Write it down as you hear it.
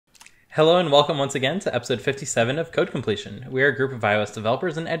Hello and welcome once again to episode 57 of Code Completion. We are a group of iOS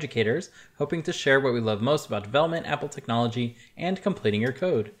developers and educators hoping to share what we love most about development, Apple technology, and completing your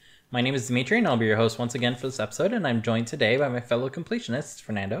code. My name is Dimitri and I'll be your host once again for this episode, and I'm joined today by my fellow completionists,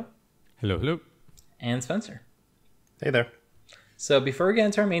 Fernando. Hello, hello. And Spencer. Hey there. So before we get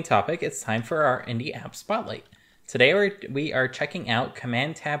into our main topic, it's time for our Indie App Spotlight. Today we are checking out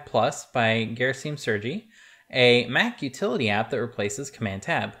Command Tab Plus by Gerasim Sergi, a Mac utility app that replaces Command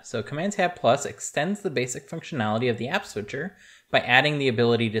Tab. So Command Tab Plus extends the basic functionality of the app switcher by adding the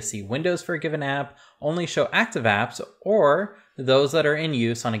ability to see windows for a given app, only show active apps, or those that are in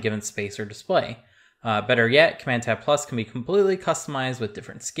use on a given space or display. Better yet, Command Tab Plus can be completely customized with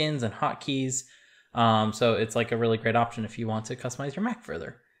different skins and hotkeys. So it's like a really great option if you want to customize your Mac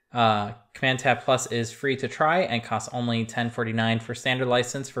further. Command Tab Plus is free to try and costs only $10.49 for standard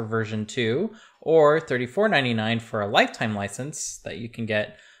license for version 2 or $34.99 for a lifetime license that you can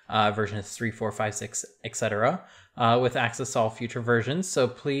get versions 3, 4, 5, 6, etc. With access to all future versions. So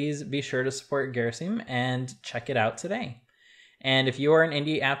please be sure to support Gerasim and check it out today. And if you are an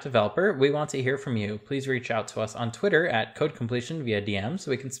indie app developer, we want to hear from you. Please reach out to us on Twitter at Code Completion via DM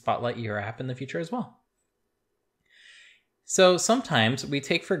so we can spotlight your app in the future as well. So sometimes we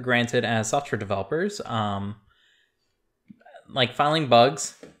take for granted as software developers, like filing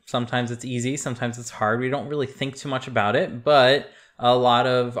bugs. Sometimes it's easy, sometimes it's hard. We don't really think too much about it, but a lot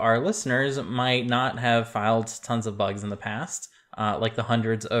of our listeners might not have filed tons of bugs in the past, like the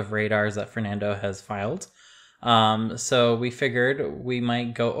hundreds of radars that Fernando has filed. So we figured we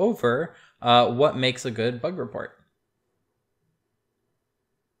might go over what makes a good bug report.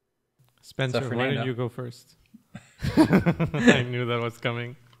 Spencer, why don't you go first? I knew that was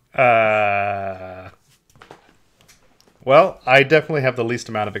coming. Well, I definitely have the least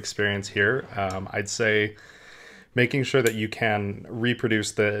amount of experience here. I'd say making sure that you can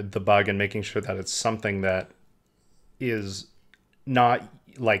reproduce the bug and making sure that it's something that is not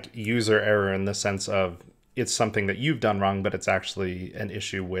like user error in the sense of it's something that you've done wrong, but it's actually an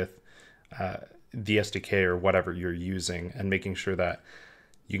issue with the SDK or whatever you're using, and making sure that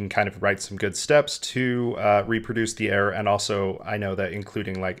you can kind of write some good steps to reproduce the error. And also, I know that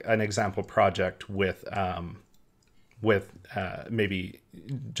including like an example project with maybe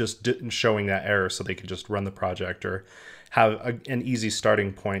just showing that error so they can just run the project or have an easy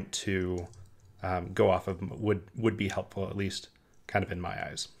starting point to go off of would be helpful, at least kind of in my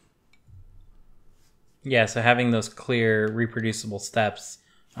eyes. Yeah, so having those clear reproducible steps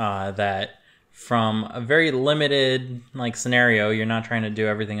that from a very limited like scenario, you're not trying to do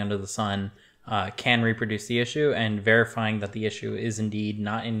everything under the sun, can reproduce the issue, and verifying that the issue is indeed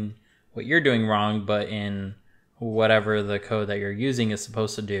not in what you're doing wrong, but in whatever the code that you're using is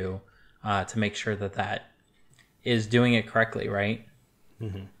supposed to do, to make sure that that is doing it correctly, right?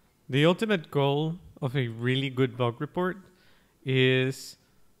 Mm-hmm. The ultimate goal of a really good bug report is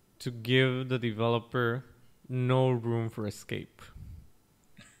to give the developer no room for escape.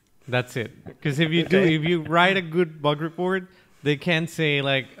 That's it. Because if you write a good bug report, they can't say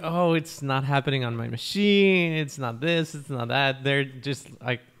like, oh, it's not happening on my machine, it's not this, it's not that. They're just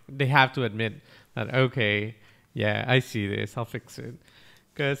like, they have to admit that, okay, yeah, I see this, I'll fix it.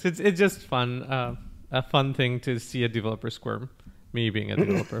 Because it's just fun, a fun thing to see a developer squirm. Me being a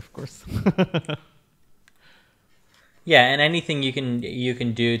developer, of course. Yeah, and anything you can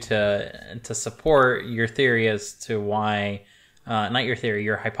do to support your theory as to why, not your theory,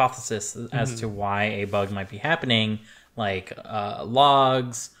 your hypothesis as to why a bug might be happening, like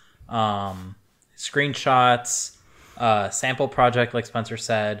logs, screenshots, sample project, like Spencer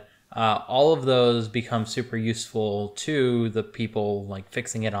said, all of those become super useful to the people like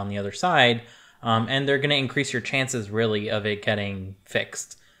fixing it on the other side, and they're going to increase your chances really of it getting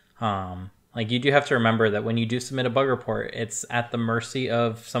fixed. Like you do have to remember that when you do submit a bug report, it's at the mercy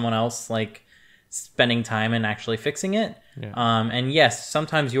of someone else, like spending time and actually fixing it. Yeah. And yes,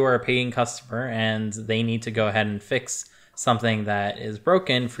 sometimes you are a paying customer and they need to go ahead and fix something that is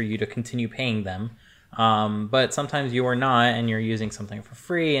broken for you to continue paying them. But sometimes you are not, and you're using something for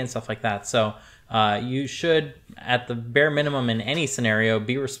free and stuff like that. So you should, at the bare minimum in any scenario,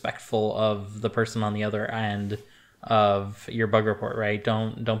 be respectful of the person on the other end of your bug report, right?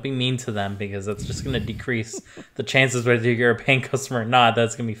 Don't be mean to them, because that's just going to decrease the chances whether you're a paying customer or not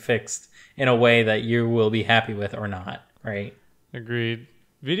that's going to be fixed in a way that you will be happy with or not, right? Agreed.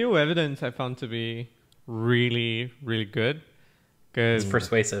 Video evidence I found to be really, really good. It's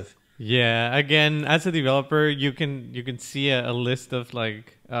persuasive. Yeah, again, as a developer, you can see a list of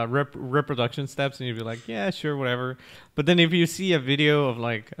like reproduction steps, and you'd be like, yeah, sure, whatever. But then if you see a video of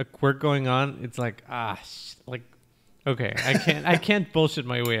like a quirk going on, it's like, like Okay, I can't bullshit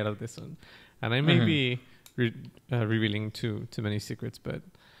my way out of this one, and I may be revealing too many secrets, but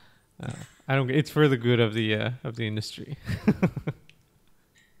I don't. It's for the good of the industry.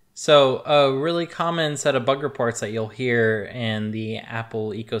 So a really common set of bug reports that you'll hear in the Apple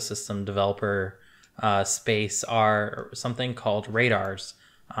ecosystem developer space are something called radars.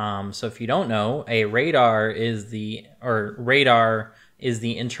 So if you don't know, a radar is the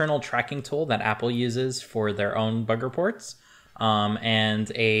internal tracking tool that Apple uses for their own bug reports.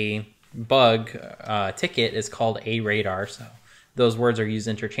 And a bug ticket is called a radar. So those words are used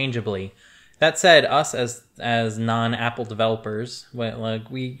interchangeably. That said, us as non-Apple developers,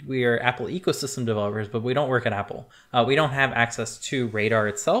 we are Apple ecosystem developers, but we don't work at Apple. We don't have access to Radar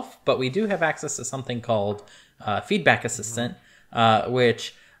itself, but we do have access to something called Feedback Assistant,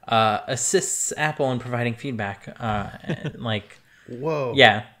 which assists Apple in providing feedback. Whoa.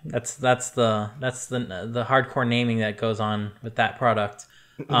 Yeah, that's the hardcore naming that goes on with that product.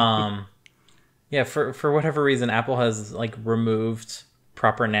 Yeah, for whatever reason, Apple has removed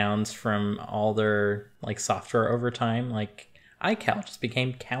proper nouns from all their software over time. Like iCal just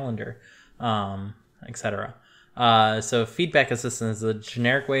became calendar, etc. So feedback assistant is a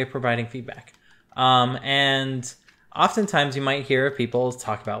generic way of providing feedback. And oftentimes you might hear people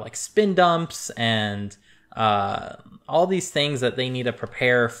talk about spin dumps and all these things that they need to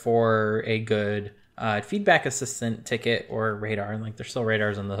prepare for a good feedback assistant ticket or radar. There's still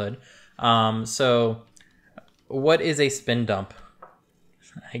radars in the hood. So what is a spin dump?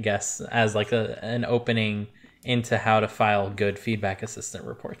 I guess as an opening into how to file good feedback assistant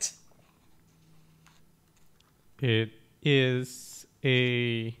reports. It is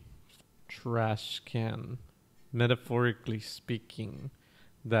a trash can, metaphorically speaking,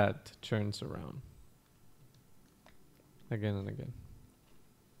 that turns around again and again.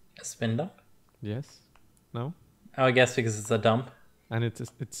 A spin dump? Yes? No? Oh, I guess because it's a dump. And it's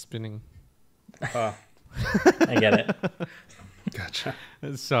spinning. I get it. Gotcha.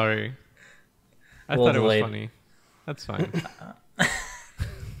 Sorry. I Well thought delayed. it was funny. That's fine.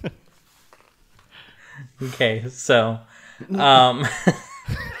 Okay, so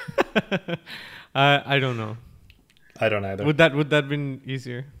I don't know. I don't either. Would that been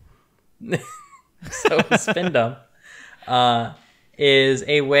easier? so a spin dump is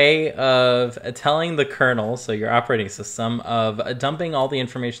a way of telling the kernel, so your operating system, of dumping all the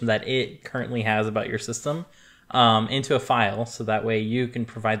information that it currently has about your system into a file, so that way you can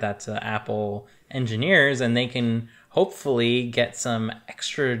provide that to Apple engineers and they can hopefully get some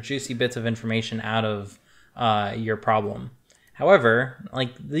extra juicy bits of information out of your problem. However,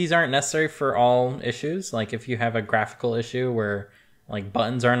 these aren't necessary for all issues. If you have a graphical issue where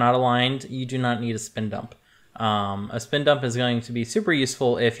buttons are not aligned, you do not need a spin dump. A spin dump is going to be super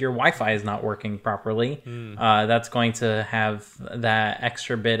useful if your Wi-Fi is not working properly. That's going to have that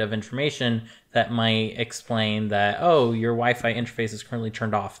extra bit of information that might explain that, oh, your Wi-Fi interface is currently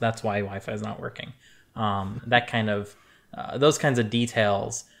turned off. That's why Wi-Fi is not working. That kind of, those kinds of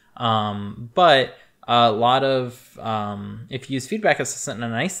details. But a lot of, if you use Feedback Assistant, a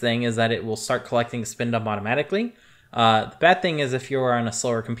nice thing is that it will start collecting spin dump automatically. The bad thing is if you're on a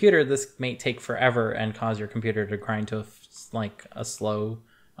slower computer, this may take forever and cause your computer to grind to a slow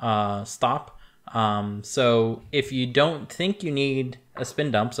stop. So if you don't think you need a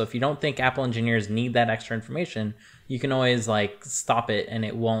spin dump, so if you don't think Apple engineers need that extra information, you can always stop it and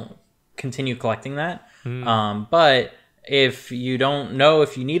it won't continue collecting that. But if you don't know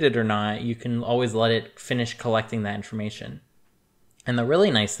if you need it or not, you can always let it finish collecting that information. And the really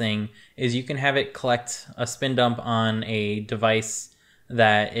nice thing is you can have it collect a spin dump on a device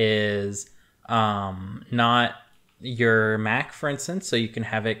that is not your Mac, for instance. So you can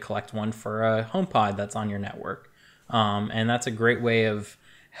have it collect one for a HomePod that's on your network. And that's a great way of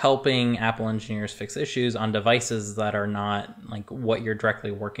helping Apple engineers fix issues on devices that are not what you're directly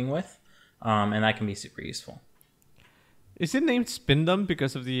working with. And that can be super useful. Is it named spin dump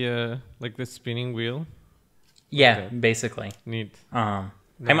because of the the spinning wheel? Yeah, Okay. basically. Neat. I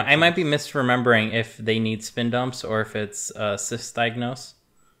might be misremembering if they need spin dumps or if it's sysdiagnose.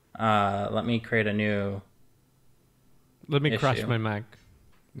 Let me create a new Let me crash issue. my Mac.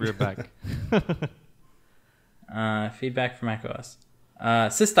 We're back. Feedback from macOS.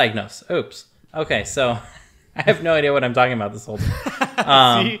 Sysdiagnose. Oops. Okay, so I have no idea what I'm talking about this whole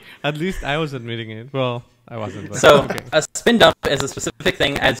time. See, at least I was admitting it. Well, I wasn't. But So okay. a spin dump is a specific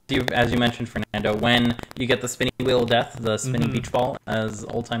thing, as you mentioned, Fernando, when you get the spinning wheel of death, the spinning beach ball, as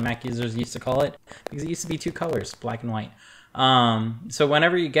old-time Mac users used to call it, because it used to be two colors, black and white. So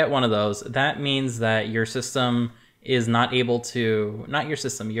whenever you get one of those, that means that your system is not able to, not your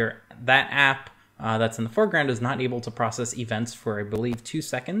system, that app that's in the foreground is not able to process events for, I believe, 2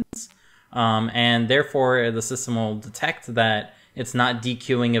 seconds. And therefore, the system will detect that it's not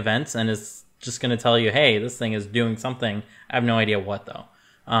dequeuing events and is just going to tell you, hey, this thing is doing something. I have no idea what, though.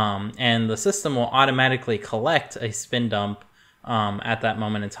 And the system will automatically collect a spin dump at that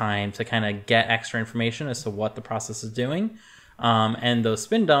moment in time to kind of get extra information as to what the process is doing. And those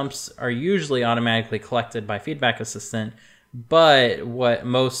spin dumps are usually automatically collected by Feedback Assistant. But what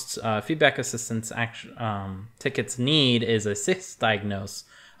most Feedback Assistant's tickets need is a sysdiagnose,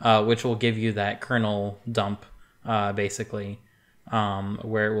 which will give you that kernel dump, basically,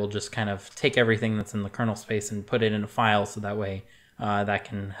 where it will just kind of take everything that's in the kernel space and put it in a file, so that way that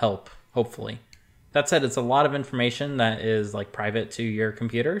can help, hopefully. That said, it's a lot of information that is like private to your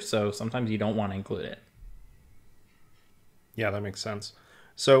computer, so sometimes you don't want to include it. Yeah, that makes sense.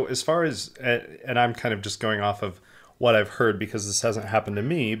 So as far as, and I'm kind of just going off of what I've heard because this hasn't happened to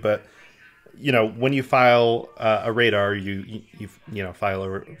me, but when you file a radar, you file a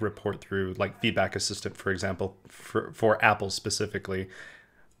report through like Feedback Assistant, for example, for Apple specifically.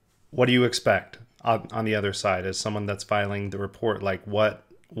 What do you expect on the other side as someone that's filing the report? Like what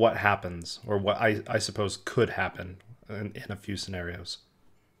happens, or what I suppose could happen in a few scenarios?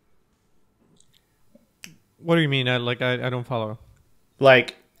 What do you mean? I don't follow.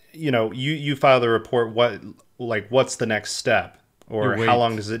 Like, you file the report. What's the next step? Or how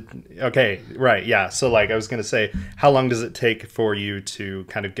long does it... Okay, right, yeah. So, like, I was going to say, how long does it take for you to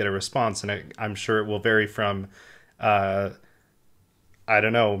kind of get a response? And I'm sure it will vary from, I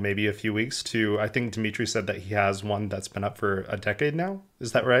don't know, maybe a few weeks to... I think Dimitri said that he has one that's been up for a decade now.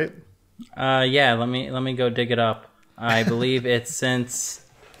 Is that right? Yeah, let me go dig it up. I believe it's since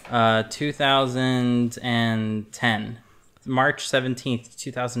 2010. March 17th,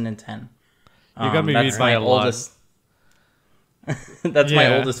 2010. You got me beat by a lot. That's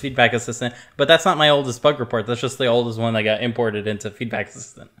my oldest Feedback Assistant, but that's not my oldest bug report. That's just the oldest one that got imported into Feedback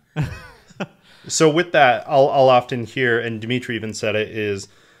Assistant. So with that, I'll often hear, and Dimitri even said it, is,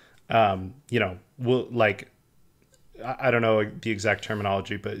 we'll, like, I don't know the exact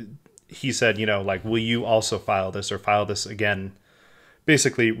terminology, but he said, like, will you also file this or file this again?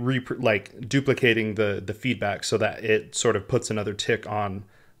 Basically, duplicating the feedback so that it sort of puts another tick on,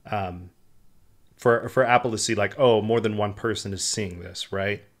 for Apple to see, like, oh, more than one person is seeing this,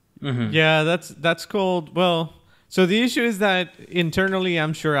 right? Mm-hmm. Yeah, that's called, well, so the issue is that internally,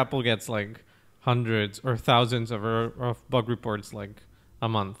 I'm sure Apple gets like hundreds or thousands of bug reports like a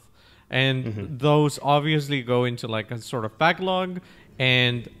month. And those obviously go into like a sort of backlog.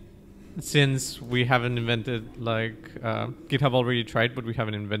 And since we haven't invented, like, GitHub already tried, but we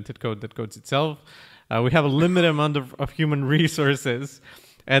haven't invented code that codes itself, we have a limited amount of human resources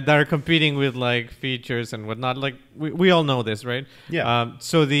and that are competing with like features and whatnot. Like we all know this, right? Yeah.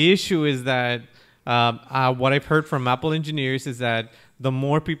 So the issue is that what I've heard from Apple engineers is that the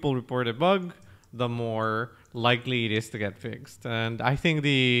more people report a bug, the more likely it is to get fixed. And I think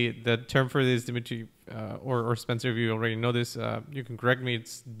the term for this, Dimitri or Spencer, if you already know this, you can correct me.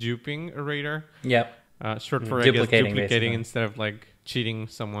 It's duping a radar. Yep. Short for duplicating instead of like cheating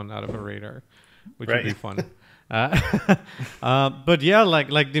someone out of a radar, which would be fun. But yeah,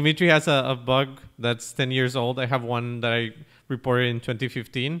 like Dimitri has a bug that's 10 years old. I have one that I reported in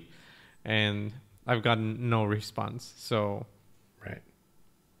 2015, and I've gotten no response. So, right,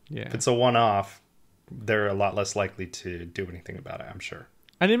 yeah. If it's a one-off, they're a lot less likely to do anything about it, I'm sure.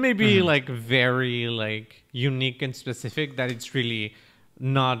 And it may be like very like unique and specific that it's really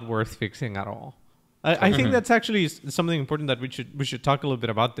not worth fixing at all. I think that's actually something important that we should talk a little bit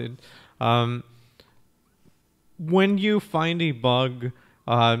about it. When you find a bug,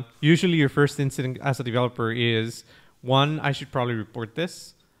 usually your first instinct as a developer is, one, I should probably report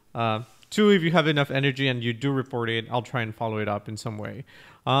this. Two, if you have enough energy and you do report it, I'll try and follow it up in some way.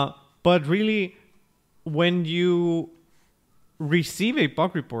 But really, when you receive a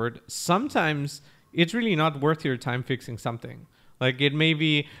bug report, sometimes it's really not worth your time fixing something. Like it may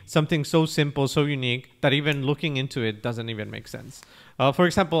be something so simple, so unique that even looking into it doesn't even make sense. For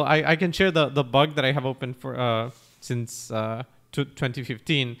example, I can share the bug that I have open for since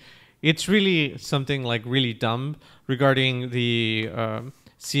 2015. It's really something like really dumb regarding the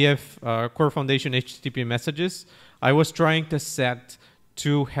CF Core Foundation HTTP messages. I was trying to set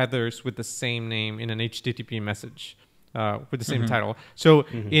two headers with the same name in an HTTP message with the same title. So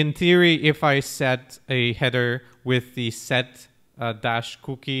in theory, if I set a header with the set dash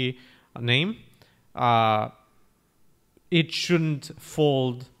cookie name, it shouldn't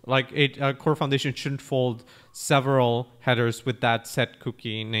fold, like Core Foundation shouldn't fold several headers with that set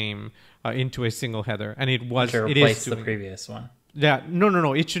cookie name into a single header. And it is to replace the previous one. Yeah,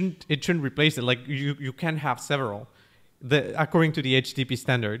 no. It shouldn't replace it. Like you can have several. According to the HTTP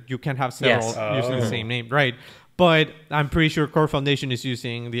standard, you can have several Yes. using the same name, right? But I'm pretty sure Core Foundation is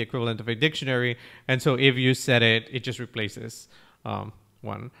using the equivalent of a dictionary, and so if you set it, it just replaces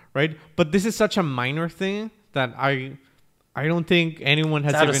one, right? But this is such a minor thing that I don't think anyone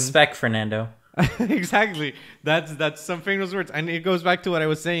has It's out even of spec, Fernando. exactly. That's some famous words, and it goes back to what I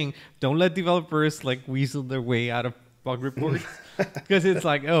was saying. Don't let developers like weasel their way out of bug reports because it's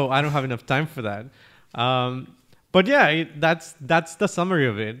like, oh, I don't have enough time for that. But yeah, that's the summary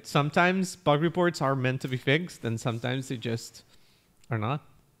of it. Sometimes bug reports are meant to be fixed, and sometimes they just are not.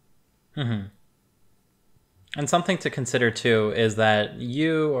 Mm-hmm. And something to consider too is that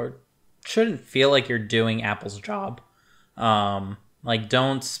shouldn't feel like you're doing Apple's job. Like,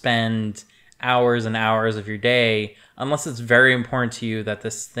 don't spend hours and hours of your day unless it's very important to you that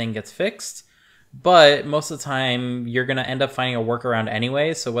this thing gets fixed. But most of the time, you're going to end up finding a workaround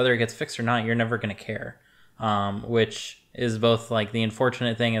anyway. So whether it gets fixed or not, you're never going to care. Which is both like the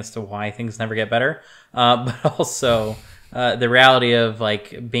unfortunate thing as to why things never get better, but also the reality of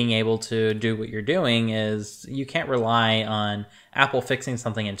like being able to do what you're doing is you can't rely on Apple fixing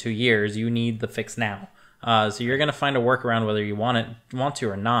something in 2 years. You need the fix now. So you're going to find a workaround whether you want to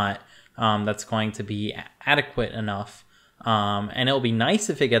or not. That's going to be adequate enough. And it'll be nice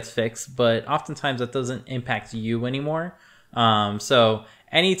if it gets fixed, but oftentimes that doesn't impact you anymore. So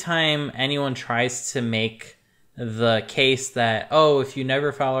anytime anyone tries to make the case that, oh, if you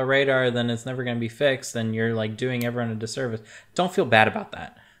never file a radar, then it's never going to be fixed, and you're like doing everyone a disservice, don't feel bad about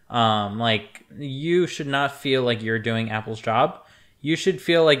that. Like, you should not feel like you're doing Apple's job. You should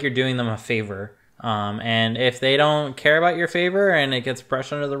feel like you're doing them a favor. And if they don't care about your favor and it gets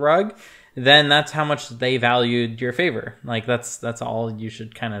brushed under the rug, then that's how much they valued your favor. Like, that's all you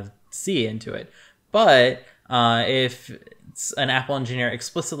should kind of see into it. But if an Apple engineer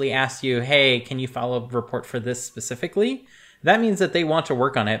explicitly asks you, hey, can you file a report for this specifically? That means that they want to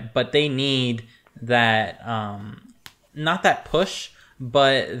work on it, but they need that, not that push,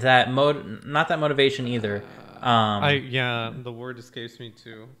 but that not that motivation either. The word escapes me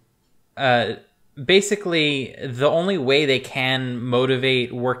too. Basically, the only way they can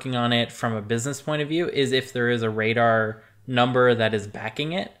motivate working on it from a business point of view is if there is a radar number that is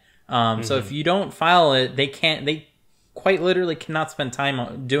backing it. So if you don't file it, they quite literally cannot spend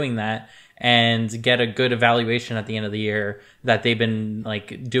time doing that and get a good evaluation at the end of the year that they've been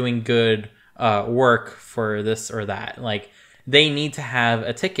like doing good work for this or that. Like, they need to have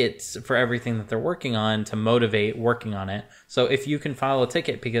a ticket for everything that they're working on to motivate working on it. So if you can file a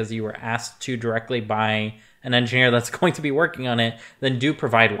ticket because you were asked to directly by an engineer that's going to be working on it, then do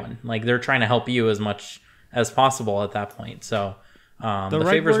provide one. Like, they're trying to help you as much as possible at that point. So the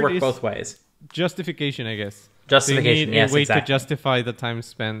favors work both ways. Justification, I guess. Justification, they need yes, a way exactly. to justify the time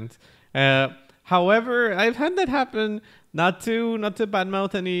spent. However, I've had that happen. Not to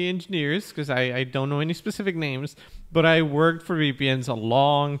badmouth any engineers, because I don't know any specific names, but I worked for VPNs a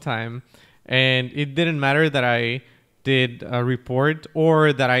long time, and it didn't matter that I did a report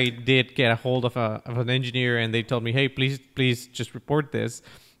or that I did get a hold of an engineer and they told me, hey, please just report this.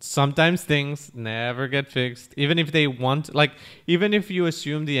 Sometimes things never get fixed, even if they want, like, even if you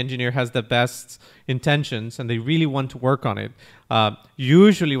assume the engineer has the best intentions and they really want to work on it.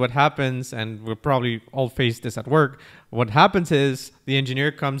 Usually what happens, and we'll probably all face this at work, what happens is the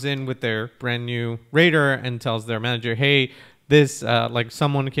engineer comes in with their brand new radar and tells their manager, hey, this, like,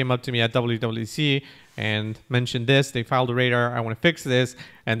 someone came up to me at WWDC and mentioned this, they filed a radar, I want to fix this,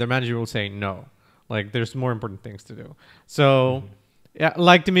 and their manager will say no. Like, there's more important things to do. So... yeah,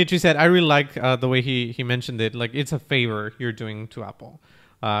 like Dimitri said, I really like the way he mentioned it. Like, it's a favor you're doing to Apple.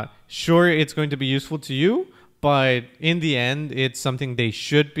 Sure, it's going to be useful to you, but in the end, it's something they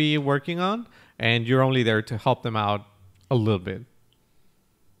should be working on, and you're only there to help them out a little bit.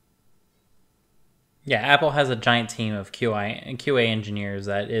 Yeah, Apple has a giant team of QA engineers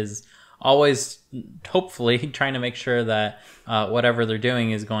that is always, hopefully, trying to make sure that whatever they're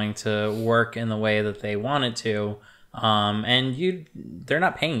doing is going to work in the way that they want it to. And they're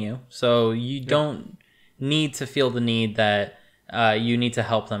not paying you, so you don't need to feel the need that you need to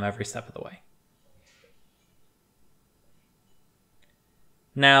help them every step of the way.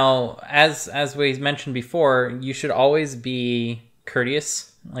 Now, as we mentioned before, you should always be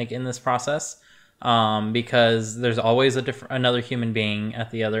courteous, like, in this process, because there's always another human being at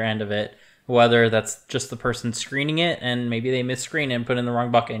the other end of it, whether that's just the person screening it and maybe they misscreen it and put it in the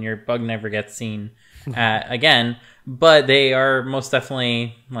wrong bucket and your bug never gets seen again. But they are most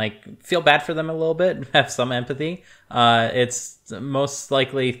definitely, like, feel bad for them a little bit, have some empathy. It's most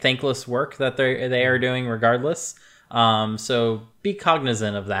likely thankless work that they are doing regardless. So be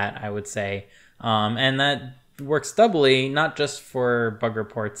cognizant of that, I would say. And that works doubly, not just for bug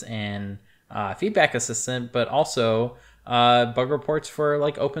reports in Feedback Assistant, but also bug reports for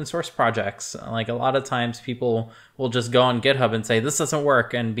like open source projects. Like a lot of times people will just go on GitHub and say, this doesn't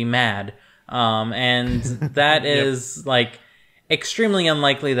work, and be mad. And that is like extremely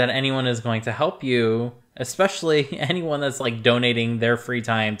unlikely that anyone is going to help you, especially anyone that's like donating their free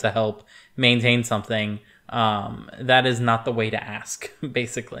time to help maintain something. That is not the way to ask,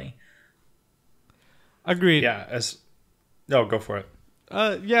 basically. Agreed. Yeah. No, go for it.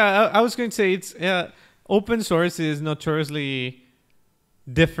 I was going to say it's open source is notoriously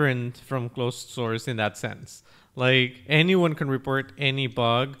different from closed source in that sense. Like anyone can report any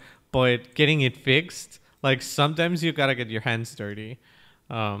bug, but getting it fixed, like sometimes you gotta get your hands dirty,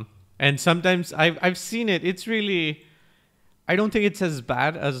 and sometimes I've seen it. It's really, I don't think it's as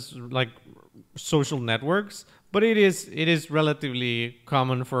bad as like social networks, but it is relatively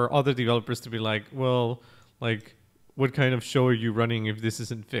common for other developers to be like, well, like what kind of show are you running if this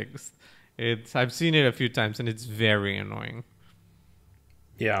isn't fixed? I've seen it a few times and it's very annoying.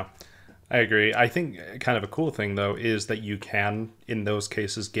 Yeah, I agree. I think kind of a cool thing though is that you can, in those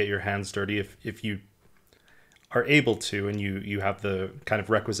cases, get your hands dirty if you are able to, and you have the kind of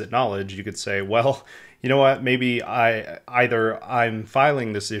requisite knowledge. You could say, well, you know what, maybe I'm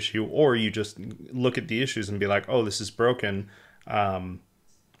filing this issue, or you just look at the issues and be like, oh, this is broken.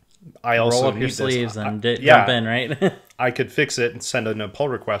 I also roll up need your this. sleeves and jump in, right? I could fix it and send in a pull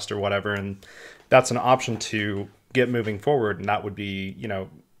request or whatever, and that's an option to get moving forward, and that would be,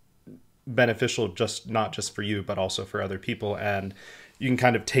 beneficial not just for you, but also for other people, and you can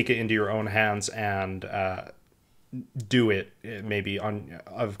kind of take it into your own hands and do it. Maybe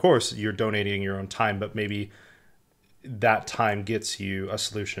of course you're donating your own time, but maybe that time gets you a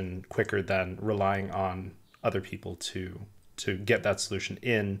solution quicker than relying on other people to get that solution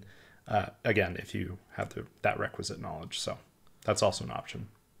in, again, if you have that requisite knowledge. So that's also an option.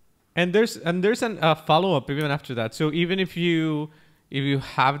 And there's a follow-up even after that. So even if you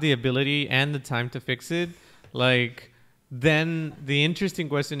have the ability and the time to fix it, like, then the interesting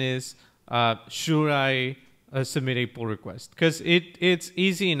question is, should I submit a pull request? Because it's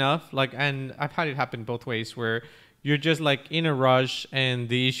easy enough, like, and I've had it happen both ways, where you're just like in a rush and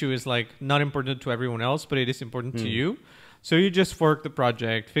the issue is like not important to everyone else, but it is important to you. So you just fork the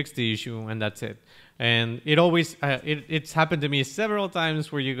project, fix the issue, and that's it. And it always it's happened to me several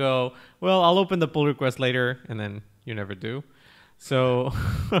times where you go, well, I'll open the pull request later, and then you never do. So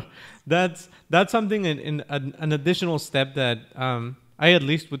that's something in an additional step that I at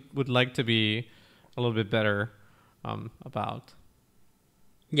least would like to be a little bit better about.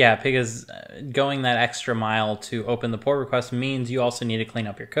 Yeah, because going that extra mile to open the pull request means you also need to clean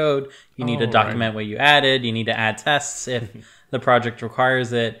up your code. You need to document what you added. You need to add tests if the project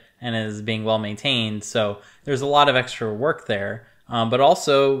requires it and is being well maintained. So there's a lot of extra work there. But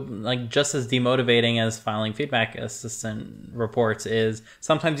also, like, just as demotivating as filing Feedback Assistant reports is,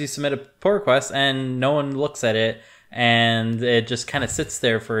 sometimes you submit a pull request and no one looks at it, and it just kind of sits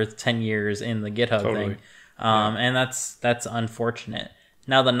there for 10 years in the GitHub thing. And that's unfortunate.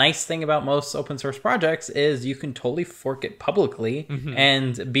 Now, the nice thing about most open source projects is you can totally fork it publicly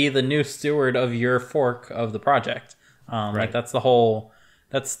and be the new steward of your fork of the project. Like, that's the whole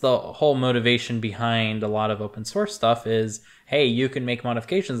motivation behind a lot of open source stuff is, hey, you can make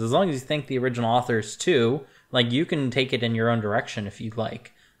modifications as long as you thank the original authors too. Like, you can take it in your own direction if you'd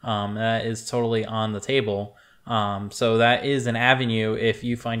like. That is totally on the table. So that is an avenue if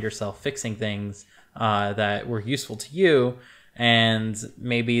you find yourself fixing things that were useful to you, and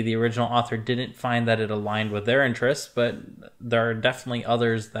maybe the original author didn't find that it aligned with their interests, but there are definitely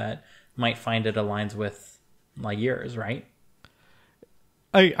others that might find it aligns with like yours, right?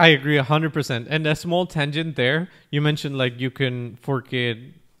 I agree 100%. And a small tangent there, you mentioned like you can fork it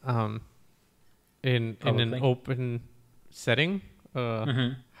in an open setting.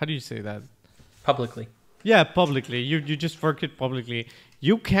 How do you say that? Publicly. Yeah, publicly. You just fork it publicly.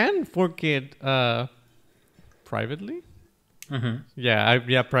 You can fork it privately.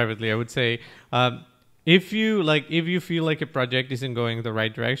 Yeah, privately. I would say if you feel like a project isn't going the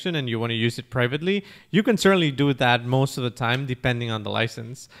right direction and you want to use it privately, you can certainly do that most of the time, depending on the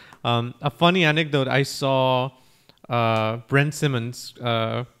license. A funny anecdote: I saw Brent Simmons,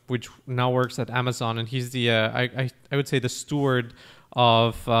 which now works at Amazon, and he's the I would say the steward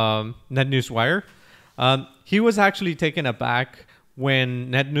of NetNewsWire. He was actually taken aback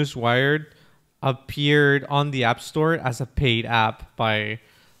when NetNewsWire appeared on the App Store as a paid app by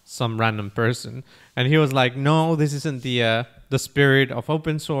some random person, and he was like, "No, this isn't the spirit of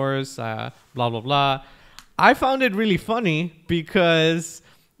open source." Blah blah blah. I found it really funny because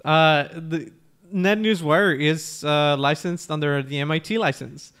the NetNewsWire is licensed under the MIT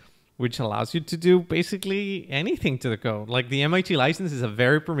license, which allows you to do basically anything to the code. Like the MIT license is a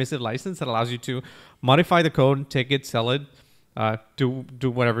very permissive license that allows you to modify the code, take it, sell it,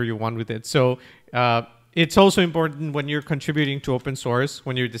 do whatever you want with it. So it's also important when you're contributing to open source,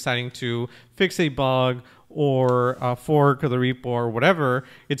 when you're deciding to fix a bug or fork of the repo or whatever,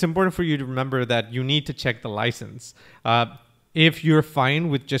 it's important for you to remember that you need to check the license. If you're fine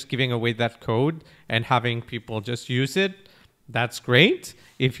with just giving away that code and having people just use it, that's great.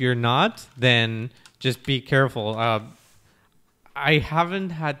 If you're not, then just be careful. I haven't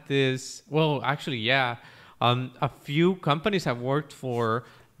had this. Well, actually, yeah. A few companies I've worked for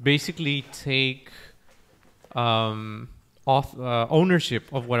basically take ownership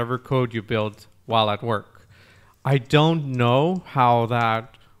of whatever code you build while at work. I don't know how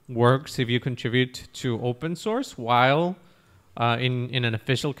that works if you contribute to open source while in an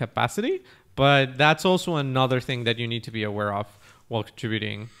official capacity, but that's also another thing that you need to be aware of while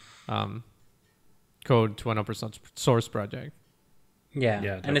contributing code to an open source project.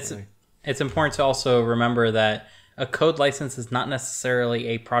 Yeah, and it's important to also remember that a code license is not necessarily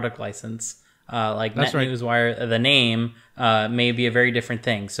a product license. Like NetNewsWire, the name may be a very different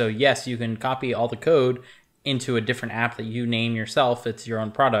thing. So yes, you can copy all the code into a different app that you name yourself. It's your own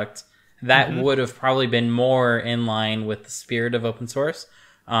product. That would have probably been more in line with the spirit of open source,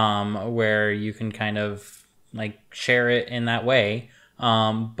 where you can kind of like share it in that way.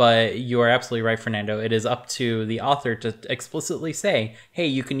 But you are absolutely right, Fernando. It is up to the author to explicitly say, hey,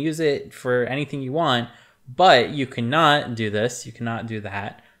 you can use it for anything you want, but you cannot do this, you cannot do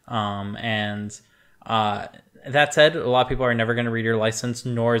that. That said, a lot of people are never going to read your license,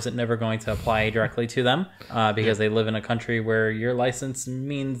 nor is it never going to apply directly to them, because they live in a country where your license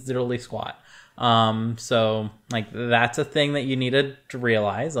means diddly squat. So like that's a thing that you needed to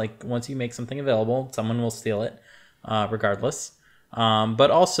realize. Like once you make something available, someone will steal it, regardless. But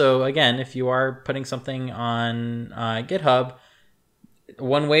also, again, if you are putting something on GitHub,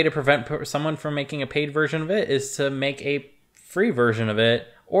 one way to prevent someone from making a paid version of it is to make a free version of it,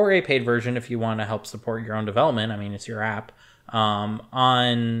 or a paid version if you want to help support your own development. I mean, it's your app,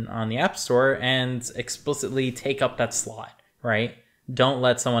 on the App Store, and explicitly take up that slot, right? Don't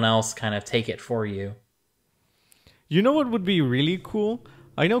let someone else kind of take it for you. You know what would be really cool?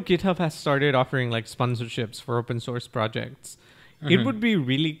 I know GitHub has started offering like sponsorships for open source projects. It would be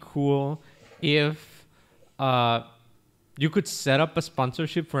really cool if you could set up a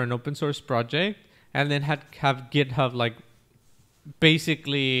sponsorship for an open source project and then have GitHub like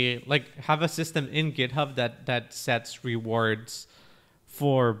basically like have a system in GitHub that sets rewards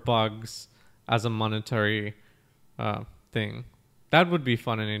for bugs as a monetary thing. That would be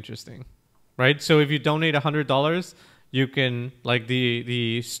fun and interesting, right? So if you donate $100, you can like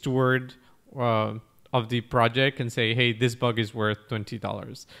the steward of the project can say, hey, this bug is worth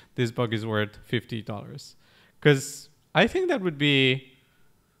 $20. This bug is worth $50. Because I think that would be,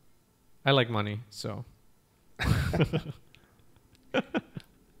 I like money, so.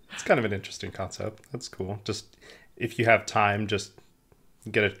 It's kind of an interesting concept. That's cool. Just if you have time, just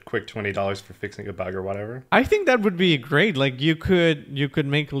get a quick $20 for fixing a bug or whatever. I think that would be great. Like you could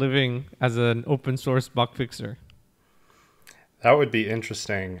make a living as an open source bug fixer. That would be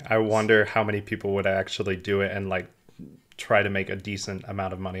interesting. I wonder how many people would actually do it and like try to make a decent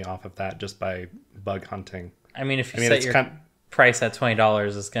amount of money off of that just by bug hunting. I mean, if you set your price at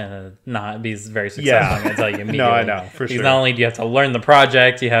 $20, it's gonna not be very successful. Yeah. I'm gonna tell you immediately. No, I know for sure. Not only do you have to learn the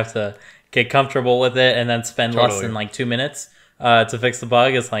project, you have to get comfortable with it, and then spend less than like 2 minutes to fix the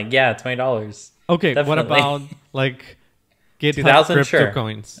bug. It's like, yeah, $20. Okay, definitely. What about like GitHub crypto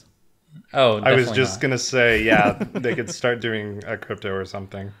coins? Oh, I was just gonna say, yeah, they could start doing a crypto or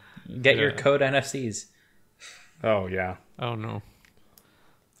something. Get your code NFCs. Oh yeah. Oh no.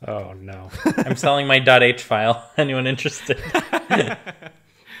 Oh no. I'm selling my .h file. Anyone interested?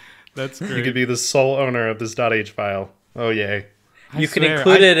 That's great. You could be the sole owner of this .h file. Oh yay. You can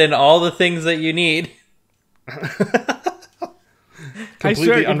include it in all the things that you need.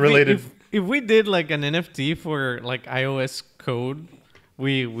 Completely unrelated. If we did like an NFT for like iOS code,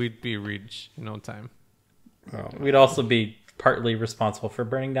 we'd be rich in no time. Oh, we'd also be partly responsible for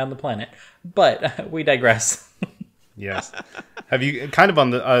burning down the planet, but we digress. Yes. Have you kind of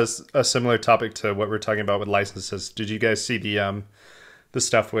on a similar topic to what we're talking about with licenses? Did you guys see the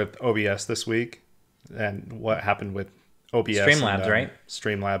stuff with OBS this week and what happened with OBS? Streamlabs, right?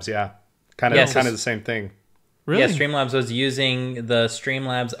 Streamlabs, yeah. Kind of the same thing. Really? Yeah, Streamlabs was using the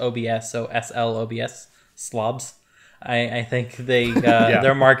Streamlabs OBS, so SL OBS slobs, I think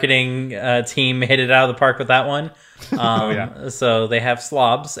their marketing team hit it out of the park with that one. So they have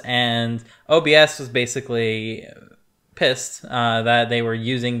slobs, and OBS was basically pissed that they were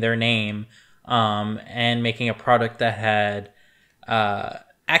using their name and making a product that had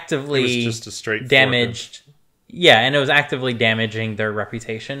actively It was just a straight damaged. Yeah, and it was actively damaging their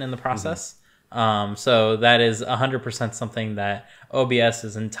reputation in the process. So that is 100% something that OBS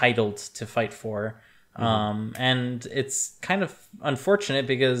is entitled to fight for. And it's kind of unfortunate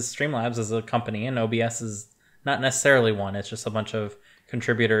because Streamlabs is a company and OBS is not necessarily one. It's just a bunch of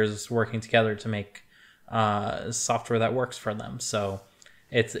contributors working together to make software that works for them. So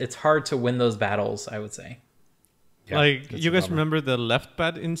it's hard to win those battles, I would say. Yeah, like, you guys remember the left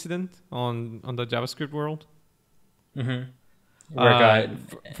pad incident on the JavaScript world? Where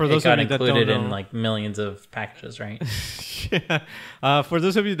for those of you that included don't know, in like millions of packages, right? yeah. For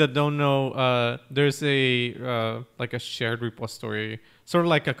those of you that don't know, there's a like a shared repository, sort of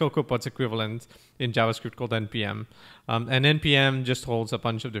like a CocoaPods equivalent in JavaScript called npm. And npm just holds a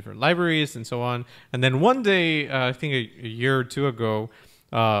bunch of different libraries and so on. And then one day, I think a year or two ago,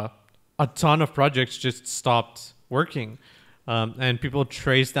 a ton of projects just stopped working. And people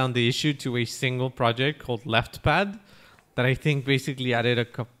traced down the issue to a single project called LeftPad that I think basically added a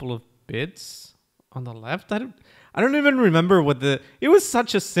couple of bits on the left. I don't even remember what it was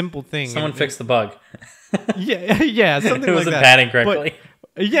such a simple thing. Someone fixed the bug. yeah, something like that. It wasn't padding correctly.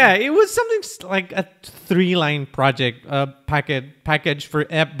 But, yeah, it was something like a 3-line project package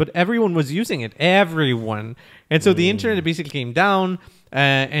but everyone was using it. Everyone. And so the internet basically came down.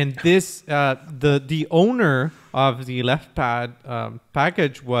 And this the owner of the LeftPad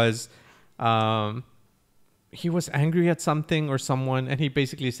package was he was angry at something or someone, and he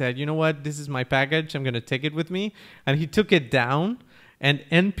basically said, you know what, this is my package, I'm going to take it with me. And he took it down, and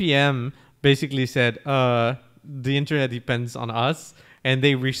NPM basically said, the internet depends on us, and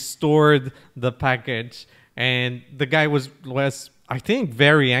they restored the package. And the guy was I think,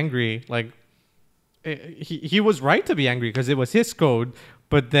 very angry. Like, he was right to be angry because it was his code,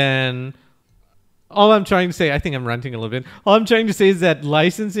 but then all I'm trying to say, I think I'm ranting a little bit. All I'm trying to say is that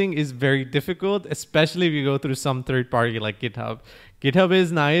licensing is very difficult, especially if you go through some third party like GitHub. GitHub is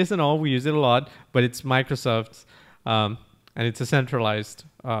nice and all, we use it a lot, but it's Microsoft's, and it's a centralized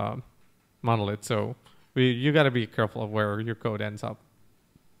monolith. So you got to be careful of where your code ends up.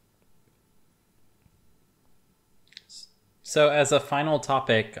 So as a final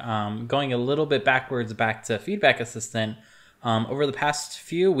topic, going a little bit backwards back to Feedback Assistant, over the past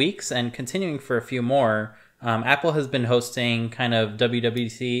few weeks and continuing for a few more, Apple has been hosting kind of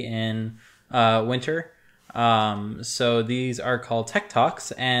WWDC in winter. So these are called Tech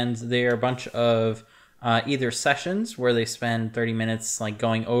Talks, and they are a bunch of either sessions where they spend 30 minutes like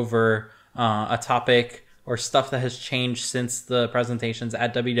going over a topic or stuff that has changed since the presentations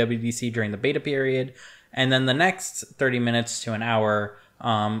at WWDC during the beta period. And then the next 30 minutes to an hour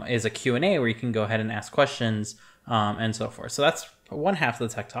is a Q&A where you can go ahead and ask questions and so forth. So that's one half of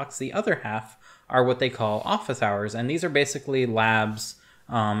the Tech Talks. The other half are what they call office hours. And these are basically labs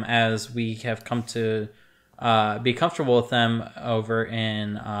as we have come to be comfortable with them over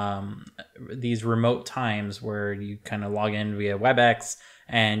in these remote times where you kind of log in via WebEx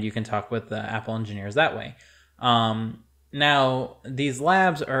and you can talk with the Apple engineers that way. Now, these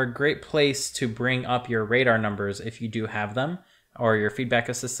labs are a great place to bring up your radar numbers if you do have them, or your Feedback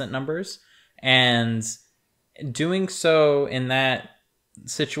Assistant numbers. And doing so in that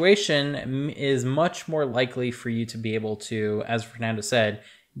situation is much more likely for you to be able to, as Fernando said,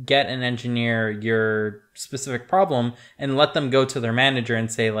 get an engineer your specific problem and let them go to their manager and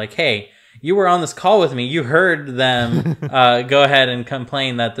say like, hey, you were on this call with me. You heard them go ahead and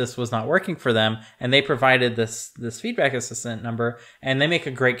complain that this was not working for them. And they provided this Feedback Assistant number, and they make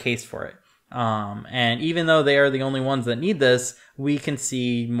a great case for it. And even though they are the only ones that need this, we can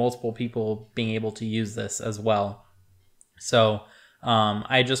see multiple people being able to use this as well. So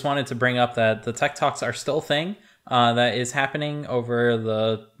I just wanted to bring up that the Tech Talks are still a thing that is happening over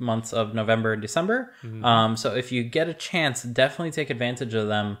the months of November and December. Mm-hmm. So if you get a chance, definitely take advantage of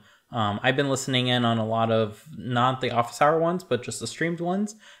them. I've been listening in on a lot of, not the office hour ones, but just the streamed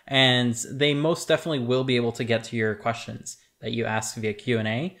ones. And they most definitely will be able to get to your questions that you ask via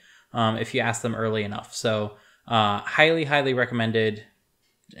Q&A if you ask them early enough. So highly, highly recommended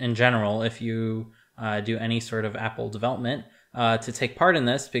in general if you do any sort of Apple development to take part in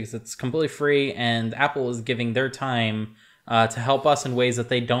this, because it's completely free and Apple is giving their time to help us in ways that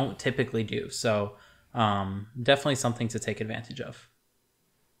they don't typically do. So definitely something to take advantage of.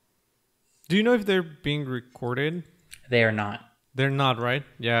 Do you know if they're being recorded? They are not. They're not, right?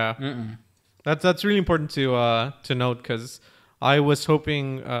 Yeah. That's really important to note, because I was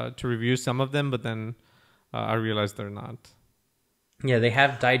hoping to review some of them, but then I realized they're not. Yeah, they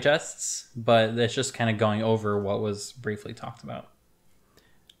have digests, but it's just kind of going over what was briefly talked about.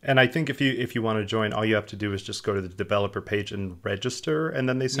 And I think if you want to join, all you have to do is just go to the developer page and register, and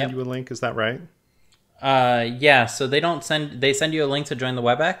then they send you a link. Is that right? Yeah, so they send you a link to join the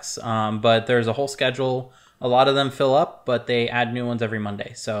WebEx, but there's a whole schedule. A lot of them fill up, but they add new ones every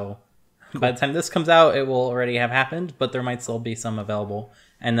Monday. So by the time this comes out, it will already have happened, but there might still be some available.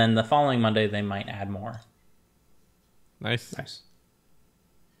 And then the following Monday, they might add more. Nice.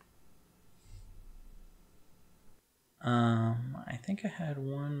 I think I had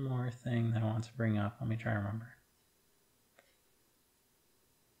one more thing that I want to bring up. Let me try to remember.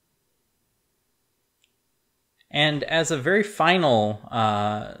 And as a very final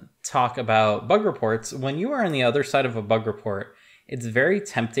talk about bug reports, when you are on the other side of a bug report, it's very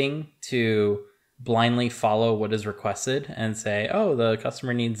tempting to blindly follow what is requested and say, oh, the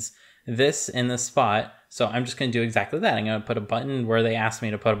customer needs this in this spot, so I'm just going to do exactly that. I'm going to put a button where they asked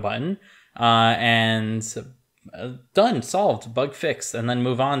me to put a button, and done, solved, bug fixed, and then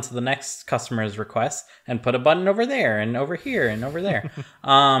move on to the next customer's request and put a button over there and over here and over there.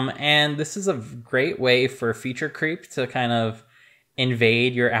 And this is a great way for feature creep to kind of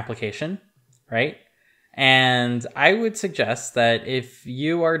invade your application, right? And I would suggest that if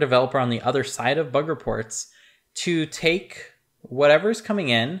you are a developer on the other side of bug reports, to take whatever's coming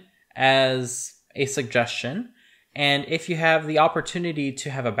in as a suggestion. And if you have the opportunity to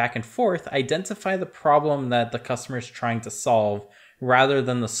have a back and forth, identify the problem that the customer is trying to solve rather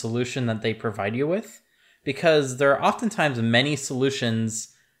than the solution that they provide you with. Because there are oftentimes many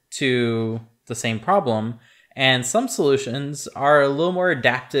solutions to the same problem, and some solutions are a little more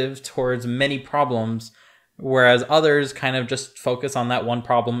adaptive towards many problems, whereas others kind of just focus on that one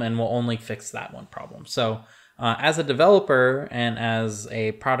problem and will only fix that one problem. So as a developer and as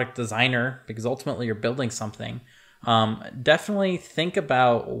a product designer, because ultimately you're building something, definitely think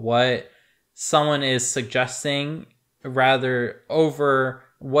about what someone is suggesting rather over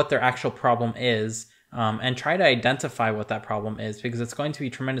what their actual problem is, and try to identify what that problem is, because it's going to be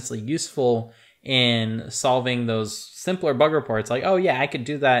tremendously useful in solving those simpler bug reports. Like, oh yeah, I could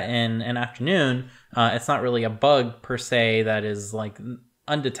do that in an afternoon. It's not really a bug per se that is like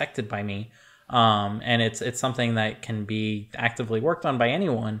undetected by me. And it's something that can be actively worked on by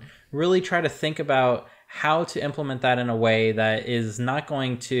anyone. Really try to think about how to implement that in a way that is not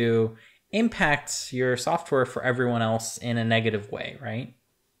going to impact your software for everyone else in a negative way, right?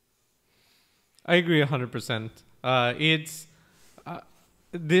 I agree 100%.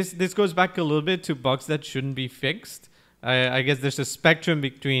 This goes back a little bit to bugs that shouldn't be fixed. I guess there's a spectrum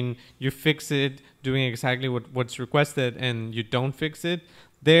between you fix it, doing exactly what's requested, and you don't fix it.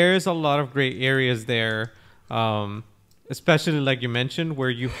 There's a lot of gray areas there, especially like you mentioned, where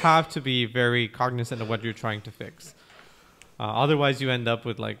you have to be very cognizant of what you're trying to fix. Otherwise, you end up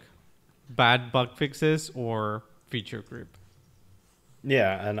with like bad bug fixes or feature creep.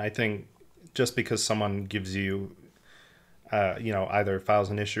 Yeah, and I think just because someone gives you, either files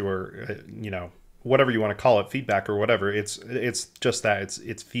an issue or, whatever you want to call it, feedback or whatever, it's just that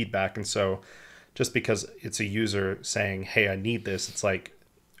it's feedback. And so just because it's a user saying, hey, I need this, it's like,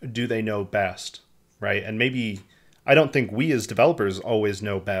 do they know best, right? And maybe, I don't think we as developers always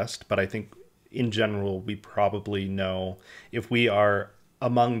know best, but I think in general, we probably know if we are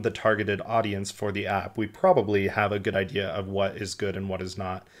among the targeted audience for the app, we probably have a good idea of what is good and what is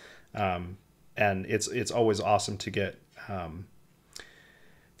not. And it's always awesome to get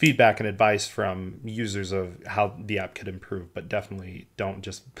feedback and advice from users of how the app could improve, but definitely don't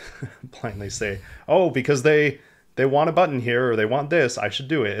just blindly say, oh, because they want a button here or they want this, I should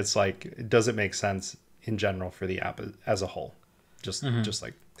do it. It's like, does it make sense in general for the app as a whole? Just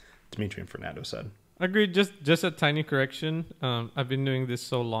like Dimitri and Fernando said. Agreed. Just a tiny correction. I've been doing this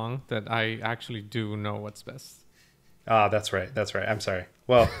so long that I actually do know what's best. Ah, that's right. I'm sorry.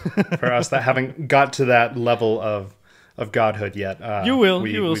 Well, for us that haven't got to that level of godhood yet. You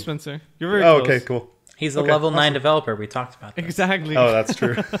will, Spencer. You're very close. Okay, cool. He's a level 9 developer. We talked about that. Exactly. Oh, that's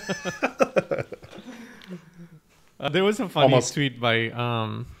true. There was a funny tweet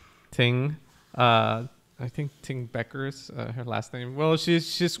by Ting. I think Ting Becker's her last name. Well,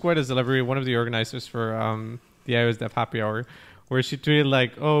 she's quite a celebrity, one of the organizers for the iOS Dev Happy Hour, where she tweeted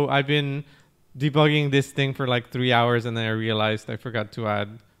like, "Oh, I've been debugging this thing for like 3 hours, and then I realized I forgot to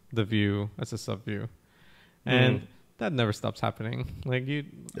add the view as a sub view," and that never stops happening. Like you.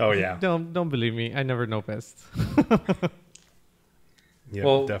 Oh yeah. Don't believe me. I never know best. Yeah,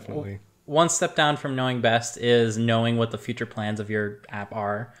 well, definitely. One step down from knowing best is knowing what the future plans of your app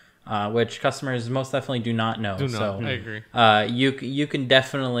are. which customers most definitely do not know. I agree. You can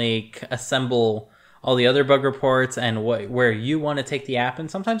definitely assemble all the other bug reports and where you want to take the app,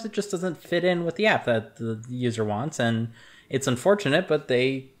 and sometimes it just doesn't fit in with the app that the user wants, and it's unfortunate, but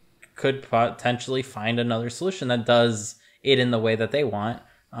they could potentially find another solution that does it in the way that they want.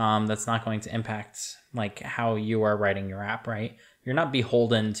 That's not going to impact like how you are writing your app, right? You're not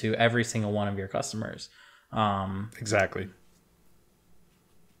beholden to every single one of your customers. Exactly.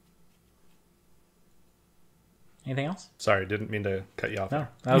 Anything else? Sorry, didn't mean to cut you off. No,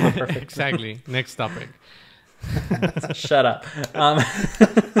 that was a perfect. Exactly. Next topic. Shut up.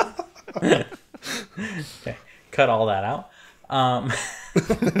 Okay, cut all that out.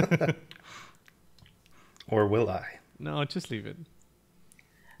 Or will I? No, just leave it.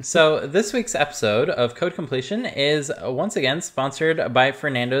 So this week's episode of Code Completion is once again sponsored by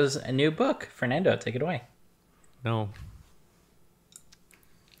Fernando's new book. Fernando, take it away. No.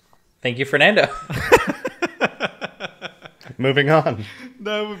 Thank you, Fernando. Moving on.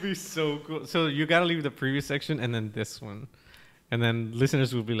 That would be so cool. So you gotta leave the previous section and then this one. And then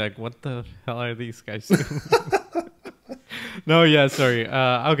listeners will be like, what the hell are these guys doing? No, yeah, sorry.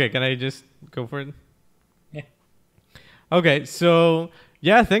 Okay, can I just go for it? Yeah. Okay, so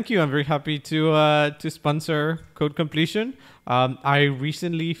yeah, thank you. I'm very happy to sponsor Code Completion. I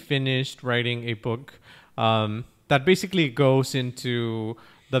recently finished writing a book that basically goes into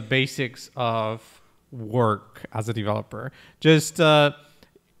the basics of work as a developer. Just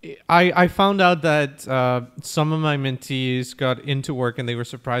I found out that some of my mentees got into work and they were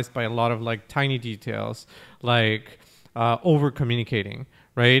surprised by a lot of like tiny details, like over communicating.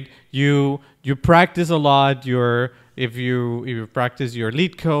 Right? You practice a lot. If you practice your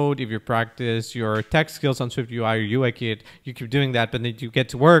lead code, if you practice your tech skills on Swift UI or UI Kit, you keep doing that. But then you get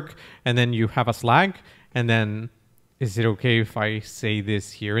to work and then you have a Slack, and then is it okay if I say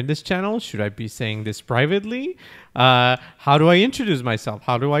this here in this channel? Should I be saying this privately? How do I introduce myself?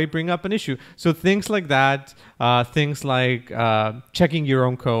 How do I bring up an issue? So things like that, things like checking your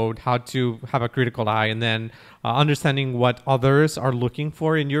own code, how to have a critical eye, and then understanding what others are looking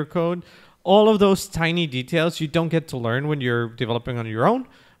for in your code. All of those tiny details you don't get to learn when you're developing on your own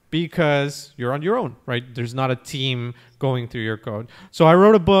because you're on your own, right? There's not a team going through your code. So I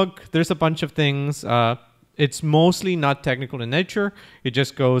wrote a book. There's a bunch of things. It's mostly not technical in nature. It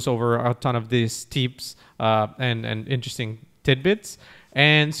just goes over a ton of these tips and interesting tidbits.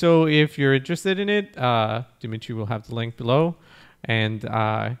 And so if you're interested in it, Dimitri will have the link below. And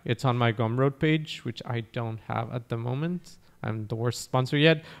it's on my Gumroad page, which I don't have at the moment. I'm the worst sponsor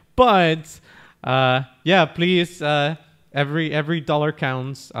yet. But yeah, please, every dollar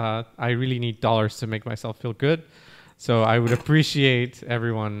counts. I really need dollars to make myself feel good. So I would appreciate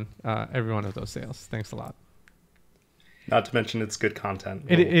every one of those sales. Thanks a lot. Not to mention it's good content.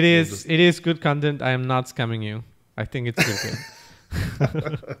 It is good content. I am not scamming you. I think it's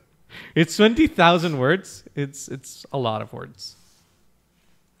good. It's 20,000 words. It's a lot of words.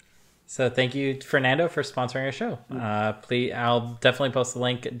 So thank you, Fernando, for sponsoring our show. Please, I'll definitely post the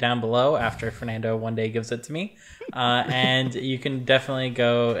link down below after Fernando one day gives it to me. And you can definitely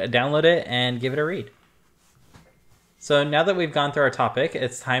go download it and give it a read. So now that we've gone through our topic,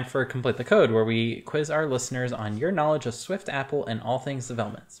 it's time for Complete the Code, where we quiz our listeners on your knowledge of Swift, Apple, and all things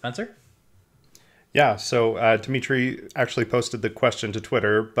development. Spencer? Yeah, so Dimitri actually posted the question to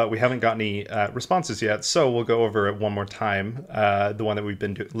Twitter, but we haven't got any responses yet, so we'll go over it one more time, the one that we've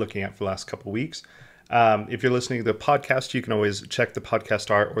been looking at for the last couple of weeks. If you're listening to the podcast, you can always check the podcast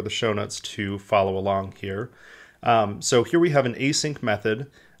art or the show notes to follow along here. So here we have an async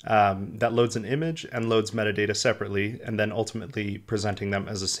method that loads an image and loads metadata separately, and then ultimately presenting them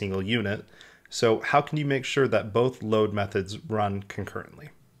as a single unit. So how can you make sure that both load methods run concurrently?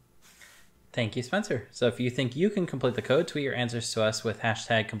 Thank you, Spencer. So if you think you can complete the code, tweet your answers to us with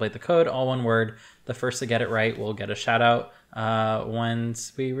hashtag complete the code, all one word. The first to get it right will get a shout out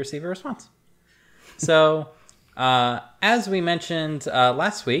once we receive a response. So as we mentioned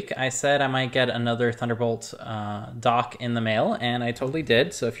last week, I said I might get another Thunderbolt doc in the mail, and I totally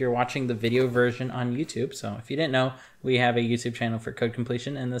did. So if you're watching the video version on YouTube, so if you didn't know, we have a YouTube channel for Code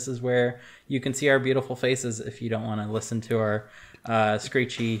Completion, and this is where you can see our beautiful faces if you don't want to listen to our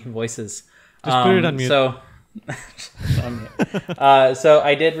screechy voices. Just put it on mute. So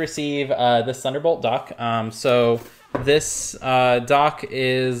I did receive this Thunderbolt doc. So this dock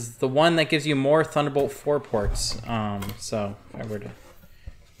is the one that gives you more Thunderbolt 4 ports. So if I were to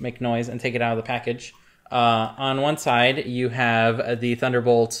make noise and take it out of the package, on one side you have the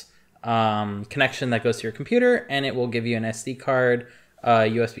Thunderbolt connection that goes to your computer, and it will give you an SD card,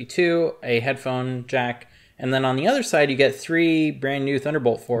 USB 2, a headphone jack, And then on the other side, you get 3 brand new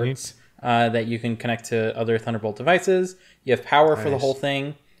Thunderbolt ports that you can connect to other Thunderbolt devices. You have power for the whole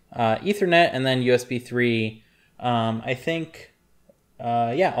thing, Ethernet, and then USB 3. I think,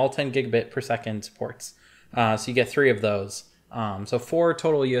 all 10 gigabit per second ports. So you get 3 of those. So 4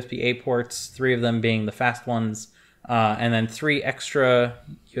 total USB-A ports, 3 of them being the fast ones, and then 3 extra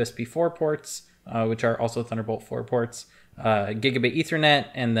USB 4 ports, which are also Thunderbolt 4 ports, gigabit Ethernet,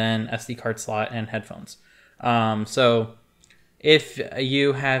 and then SD card slot and headphones. So if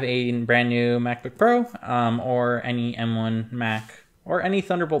you have a brand new MacBook Pro or any M1 Mac or any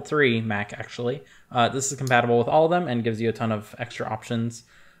Thunderbolt 3 Mac, actually, this is compatible with all of them and gives you a ton of extra options.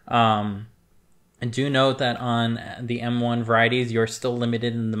 And do note that on the M1 varieties, you're still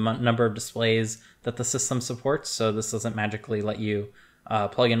limited in the number of displays that the system supports. So this doesn't magically let you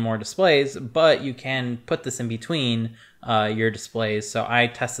plug in more displays, but you can put this in between your displays. So I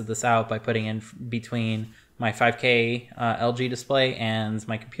tested this out by putting in between my 5K LG display and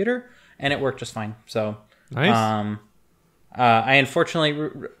my computer, and it worked just fine. So nice. I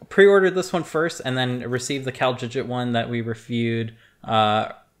unfortunately pre-ordered this one first and then received the CalGidget one that we reviewed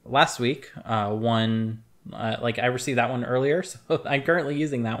last week. I received that one earlier, so I'm currently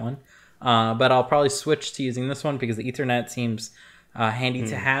using that one. But I'll probably switch to using this one because the Ethernet seems handy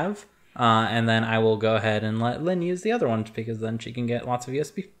to have. And then I will go ahead and let Lynn use the other one because then she can get lots of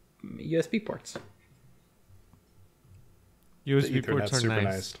USB ports. USB ports are super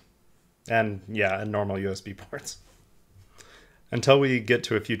nice. And and normal USB ports. Until we get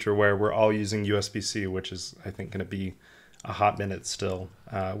to a future where we're all using USB-C, which is, I think, going to be a hot minute still.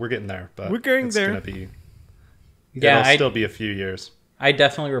 We're getting there, but we're getting there. Gonna be, it'll still be a few years. I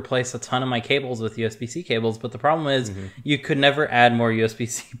definitely replaced a ton of my cables with USB-C cables, but the problem is you could never add more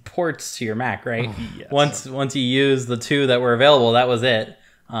USB-C ports to your Mac, right? Once you use the 2 that were available, that was it.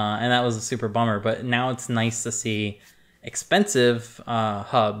 And that was a super bummer. But now it's nice to see expensive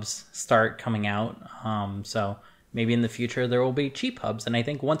hubs start coming out. So maybe in the future there will be cheap hubs. And I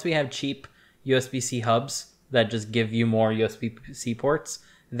think once we have cheap USB-C hubs that just give you more USB-C ports,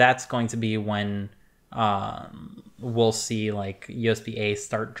 that's going to be when we'll see like USB-A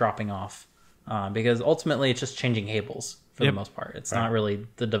start dropping off, because ultimately it's just changing cables for the most part. It's not really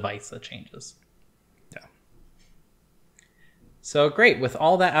the device that changes. Yeah. So great. With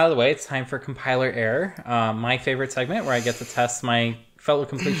all that out of the way, it's time for compiler error, my favorite segment where I get to test my fellow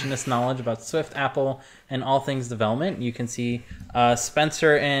completionist knowledge about Swift, Apple, and all things development. You can see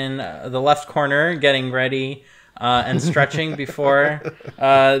Spencer in the left corner getting ready and stretching before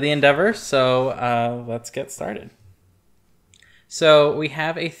the endeavor. So let's get started. So we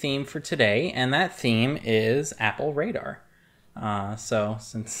have a theme for today, and that theme is Apple Radar. So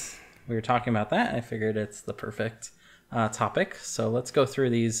since we were talking about that, I figured it's the perfect topic. So let's go through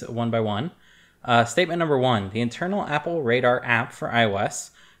these one by one. Statement number 1, the internal Apple Radar app for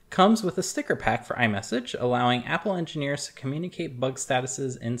iOS comes with a sticker pack for iMessage, allowing Apple engineers to communicate bug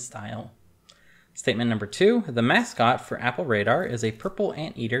statuses in style. Statement number 2, the mascot for Apple Radar is a purple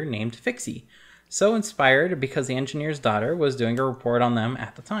anteater named Fixie, so inspired because the engineer's daughter was doing a report on them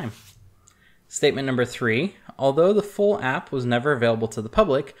at the time. Statement number 3, although the full app was never available to the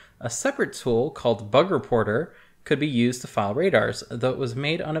public, a separate tool called Bug Reporter could be used to file radars, though it was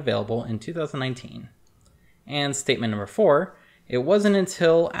made unavailable in 2019. And statement number 4, it wasn't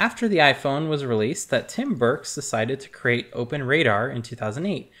until after the iPhone was released that Tim Burks decided to create Open Radar in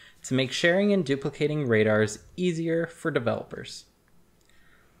 2008 to make sharing and duplicating radars easier for developers.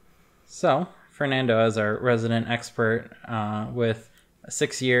 So, Fernando, as our resident expert with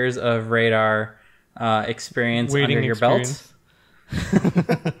 6 years of radar experience under your belt,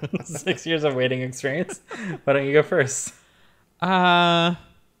 6 years of waiting experience. Why don't you go first? I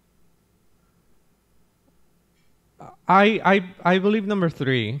believe number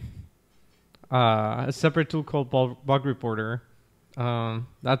 3. A separate tool called Bug Reporter.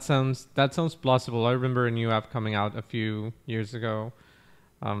 That sounds plausible. I remember a new app coming out a few years ago,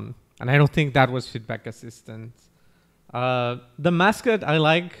 and I don't think that was Feedback Assistant. The mascot I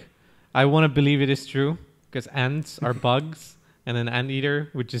like. I want to believe it is true because ants are bugs. And an anteater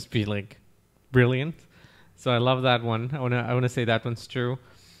would just be like brilliant. So I love that one. I wanna say that one's true.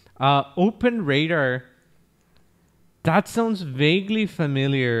 Open Radar. That sounds vaguely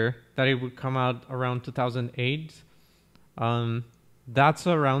familiar that it would come out around 2008. That's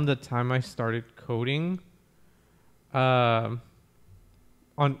around the time I started coding on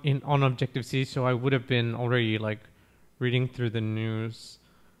Objective-C, so I would have been already like reading through the news.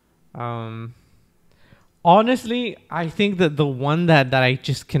 Honestly, I think that the one that I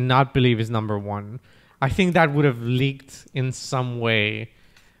just cannot believe is number 1. I think that would have leaked in some way.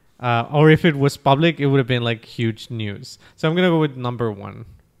 Or if it was public, it would have been like huge news. So I'm going to go with number 1.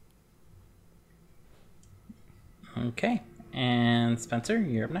 Okay. And Spencer,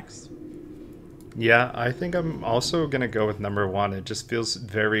 you're up next. Yeah, I think I'm also going to go with number 1. It just feels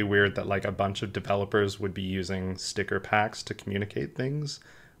very weird that like a bunch of developers would be using sticker packs to communicate things,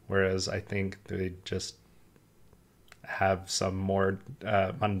 whereas I think they just have some more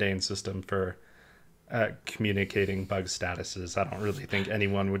mundane system for communicating bug statuses. I don't really think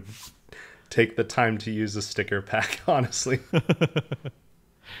anyone would take the time to use a sticker pack, honestly.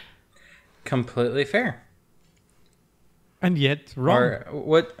 Completely fair. And yet wrong. Or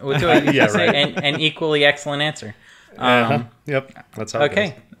what do I usually say? Right. An equally excellent answer. Yep, that's how it goes.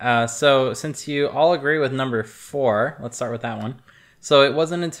 Okay, so since you all agree with number 4, let's start with that one. So it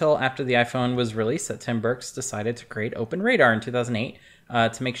wasn't until after the iPhone was released that Tim Burks decided to create OpenRadar in 2008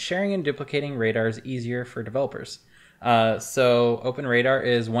 to make sharing and duplicating radars easier for developers. So OpenRadar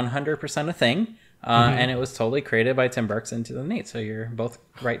is 100% a thing, and it was totally created by Tim Burks in 2008. So you're both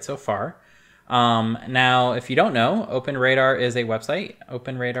right so far. Now, if you don't know, OpenRadar is a website,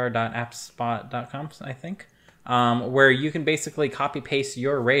 openradar.appspot.com, I think, where you can basically copy paste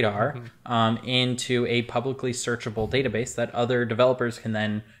your radar into a publicly searchable database that other developers can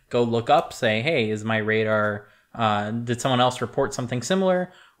then go look up, say, hey, is my radar, did someone else report something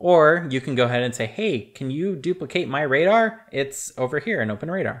similar? Or you can go ahead and say, hey, can you duplicate my radar? It's over here in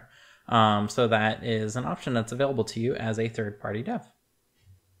OpenRadar. So that is an option that's available to you as a third-party dev.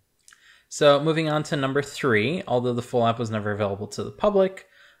 So moving on to number 3, although the full app was never available to the public,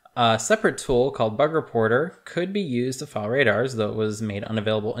 a separate tool called Bug Reporter could be used to file radars, though it was made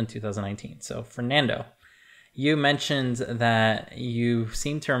unavailable in 2019. So Fernando, you mentioned that you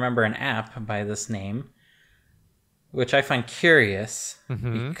seem to remember an app by this name, which I find curious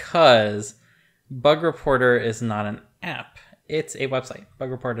because Bug Reporter is not an app. It's a website,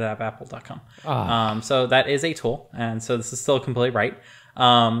 bugreporter.apple.com. So that is a tool, and so this is still completely right.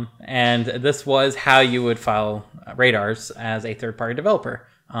 And this was how you would file radars as a third-party developer.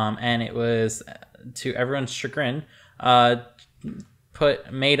 And it was, to everyone's chagrin,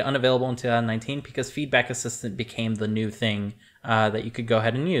 made unavailable in 2019 because Feedback Assistant became the new thing that you could go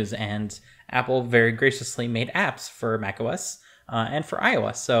ahead and use. And Apple very graciously made apps for macOS and for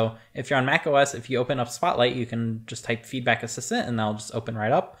iOS. So if you're on macOS, if you open up Spotlight, you can just type Feedback Assistant and that'll just open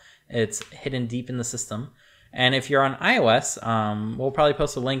right up. It's hidden deep in the system. And if you're on iOS, we'll probably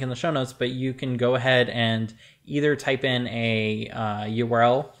post a link in the show notes, but you can go ahead and either type in a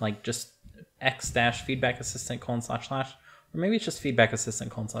URL, like just x-feedbackassistant : / or maybe it's just feedback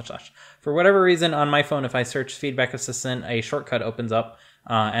assistant : / For whatever reason, on my phone, if I search Feedback Assistant, a shortcut opens up,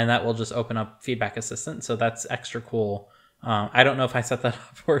 and that will just open up Feedback Assistant. So that's extra cool. I don't know if I set that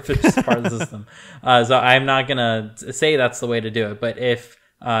up or if it's just part of the system. So I'm not going to say that's the way to do it, but if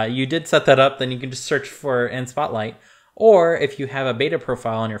you did set that up, then you can just search for in Spotlight. Or if you have a beta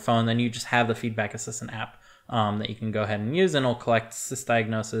profile on your phone, then you just have the Feedback Assistant app that you can go ahead and use, and it'll collect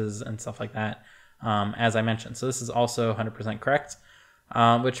sysdiagnosis and stuff like that, as I mentioned. So this is also 100% correct,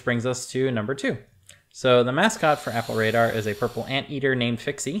 which brings us to number 2. So the mascot for Apple Radar is a purple anteater named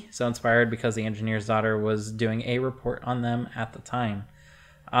Fixie, so inspired because the engineer's daughter was doing a report on them at the time.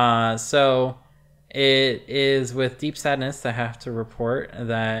 So it is with deep sadness I have to report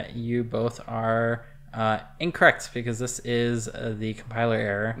that you both are incorrect, because this is the compiler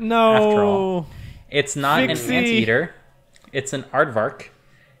error. No. After all, it's not Fixie. an anteater; it's an aardvark,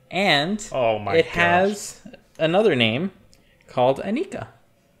 and has another name called Anika.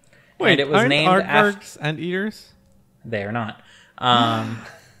 Wait, and it was aren't named aardvarks and eaters? They are not. How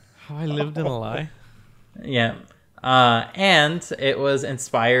I lived in a lie. Yeah. And it was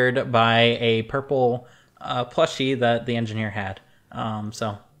inspired by a purple plushie that the engineer had.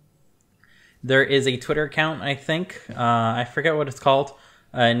 So there is a Twitter account, I think. I forget what it's called.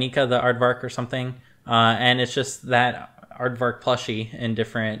 Nika the Aardvark or something. And it's just that Aardvark plushie in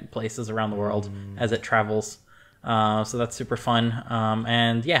different places around the world as it travels. So that's super fun.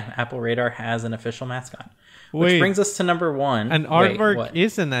 And yeah, Apple Radar has an official mascot. Which brings us to number 1. An aardvark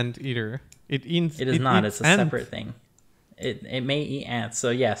is an anteater. It is not. It's a separate thing. It may eat ants. So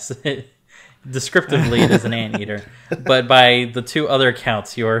yes, descriptively it is an anteater. But by the 2 other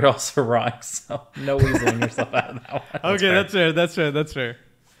accounts, you are also wrong. So no weaseling yourself out of that one. Okay, that's fair.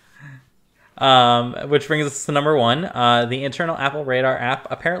 Which brings us to number 1. The internal Apple Radar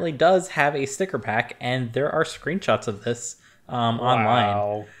app apparently does have a sticker pack, and there are screenshots of this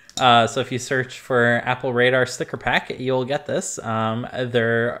online. So if you search for Apple Radar sticker pack, you'll get this.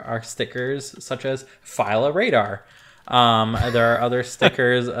 There are stickers such as File a Radar. There are other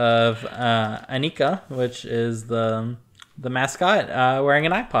stickers of Anika, which is the the mascot wearing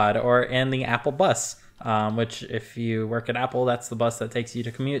an iPod, or in the Apple bus, which if you work at Apple, that's the bus that takes you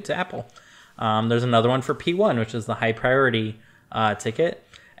to commute to Apple. There's another one for P1, which is the high priority ticket.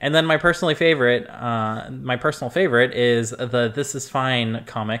 And then my personal favorite is the This Is Fine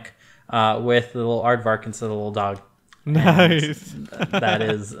comic with the little aardvark instead of the little dog. Nice.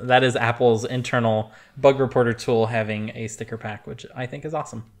 that is Apple's internal bug reporter tool having a sticker pack, which I think is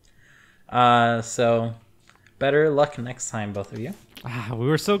awesome. So better luck next time, both of you. We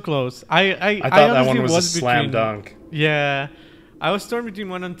were so close. I thought that one was a slam dunk. Yeah, I was torn between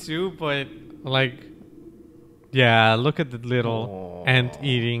 1 and 2, but like, yeah, look at the little ant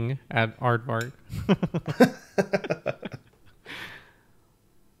eating at aardvark.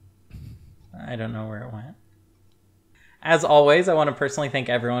 I don't know where it went. As always, I want to personally thank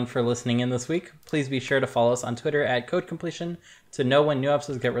everyone for listening in this week. Please be sure to follow us on Twitter at CodeCompletion to know when new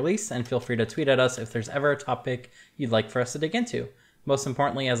episodes get released, and feel free to tweet at us if there's ever a topic you'd like for us to dig into. Most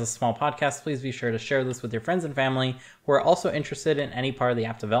importantly, as a small podcast, please be sure to share this with your friends and family who are also interested in any part of the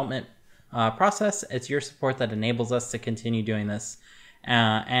app development process. It's your support that enables us to continue doing this.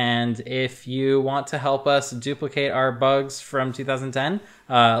 And if you want to help us duplicate our bugs from 2010,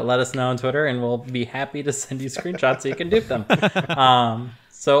 let us know on Twitter, and we'll be happy to send you screenshots so you can dupe them.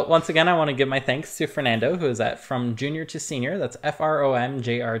 So once again, I want to give my thanks to Fernando, who is at From Junior to Senior. That's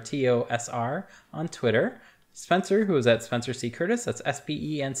FROMJRTOSR on Twitter. Spencer, who is at Spencer C. Curtis. That's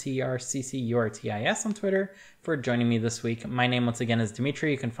SPENCRCCURTIS on Twitter, for joining me this week. My name, once again, is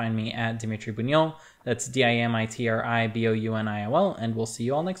Dimitri. You can find me at Dimitri Buñol. That's DIMITRIBOUNIOL, and we'll see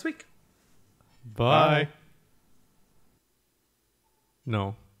you all next week. Bye.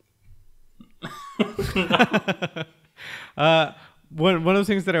 No. One of the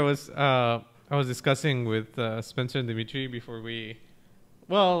things that I was discussing with Spencer and Dimitri before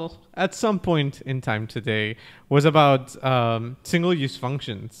at some point in time today, was about single-use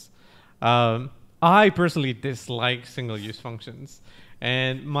functions. I personally dislike single-use functions,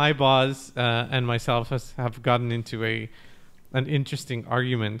 and my boss and myself have gotten into an interesting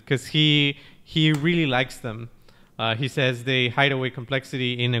argument, because he really likes them. He says they hide away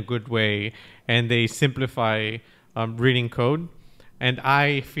complexity in a good way, and they simplify reading code. And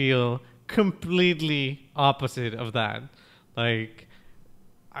I feel completely opposite of that. Like,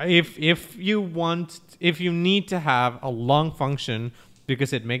 if you need to have a long function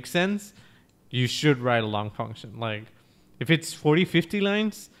because it makes sense, you should write a long function. Like, if it's 40, 50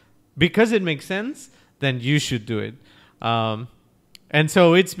 lines, because it makes sense, then you should do it. And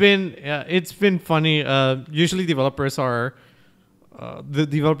so it's been funny. Usually developers the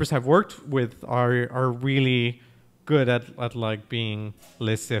developers I've worked with are really good at like being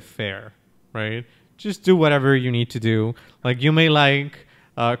laissez-faire, right? Just do whatever you need to do. Like, you may like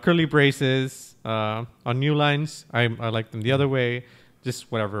curly braces on new lines. I like them the other way.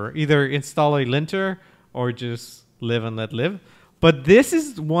 Just whatever. Either install a linter or just live and let live. But this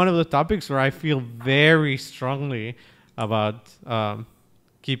is one of the topics where I feel very strongly about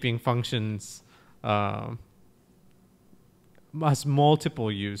keeping functions as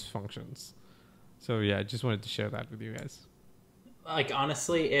multiple use functions. So yeah, I just wanted to share that with you guys. Like,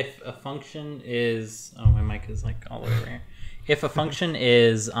 honestly, if a function is... Oh, my mic is like all over here. If a function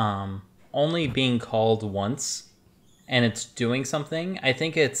is only being called once and it's doing something, I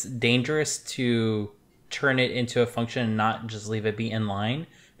think it's dangerous to turn it into a function and not just leave it be inline.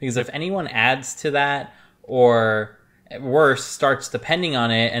 Because if anyone adds to that, or worse, starts depending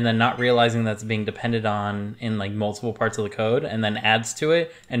on it and then not realizing that's being depended on in like multiple parts of the code, and then adds to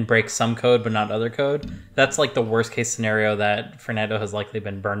it and breaks some code but not other code, that's like the worst case scenario that Fernando has likely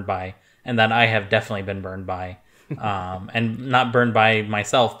been burned by, and that I have definitely been burned by. And not burned by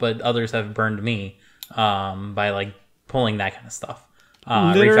myself, but others have burned me by like pulling that kind of stuff,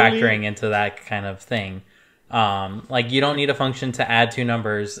 refactoring into that kind of thing. Like, you don't need a function to add two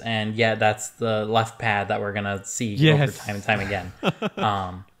numbers, and yet that's the left pad that we're gonna see over time and time again.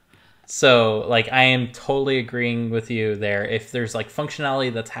 So like, I am totally agreeing with you there. If there's like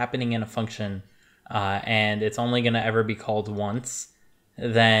functionality that's happening in a function and it's only gonna ever be called once,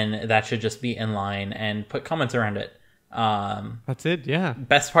 then that should just be inline, and put comments around it. That's it. Yeah.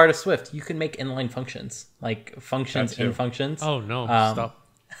 Best part of Swift, you can make inline functions, like functions in functions. Oh no! Stop.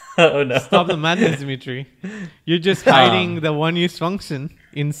 Oh no! Stop the madness, Dimitri. You're just hiding the one-use function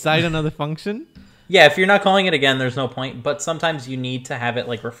inside another function. Yeah, if you're not calling it again, there's no point. But sometimes you need to have it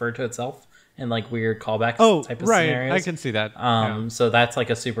like refer to itself in like weird callbacks type of scenarios. I can see that. So that's like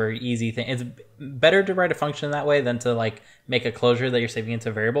a super easy thing. It's better to write a function that way than to like make a closure that you're saving into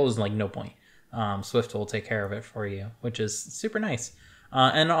a variable. Is like no point. Swift will take care of it for you, which is super nice.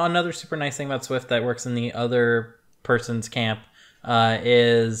 And another super nice thing about Swift that works in the other person's camp,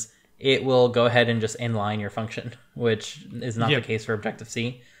 is it will go ahead and just inline your function, which is not the case for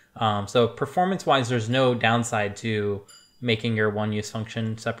Objective-C. So performance-wise, there's no downside to making your one-use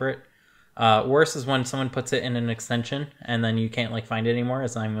function separate. Worse is when someone puts it in an extension and then you can't like find it anymore.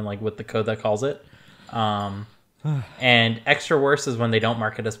 It's not even like with the code that calls it. And extra worse is when they don't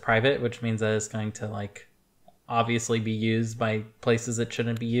mark it as private, which means that it's going to like obviously be used by places it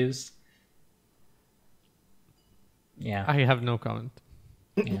shouldn't be used. Yeah. I have no comment.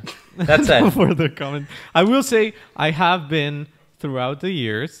 Yeah. That's it. For the comment. I will say I have been throughout the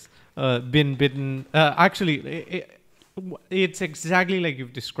years been bitten. Actually, it's exactly like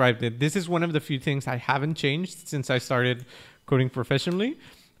you've described it. This is one of the few things I haven't changed since I started coding professionally.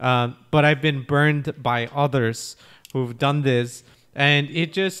 But I've been burned by others who've done this, and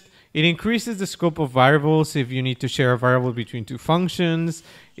it increases the scope of variables if you need to share a variable between two functions.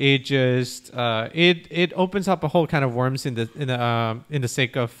 It just it opens up a whole kind of worms in the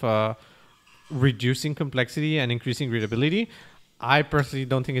sake of reducing complexity and increasing readability. I personally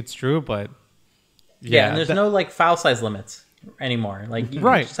don't think it's true, but yeah, and there's no like file size limits anymore. Like you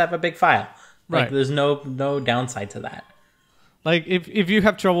just have a big file. Like there's no downside to that. Like if you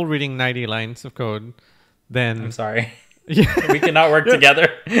have trouble reading 90 lines of code, then I'm sorry. We cannot work together.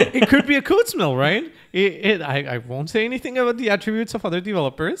 It could be a code smell, right? I won't say anything about the attributes of other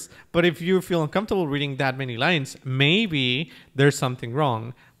developers, but if you feel uncomfortable reading that many lines, maybe there's something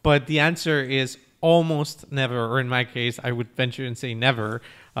wrong. But the answer is almost never, or in my case, I would venture and say never,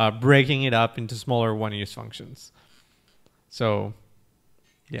 breaking it up into smaller one-use functions. So,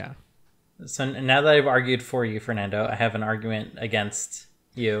 yeah. So now that I've argued for you, Fernando, I have an argument against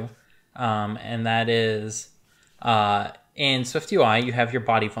you, and that is in SwiftUI you have your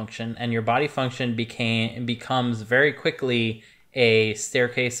body function, and your body function becomes very quickly a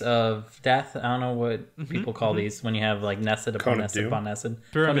staircase of death. I don't know what people call these when you have like nested upon nested upon nested.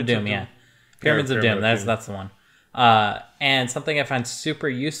 Cone of Doom, yeah. Pyramids of Doom. That's the one. And something I find super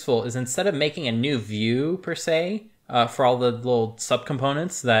useful is instead of making a new view per se. For all the little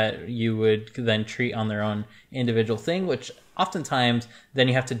subcomponents that you would then treat on their own individual thing, which oftentimes then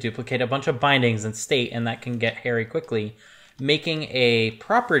you have to duplicate a bunch of bindings and state, and that can get hairy quickly. Making a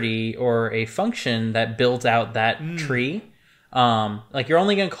property or a function that builds out that tree, like you're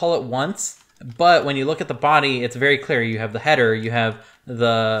only going to call it once, but when you look at the body, it's very clear. You have the header, you have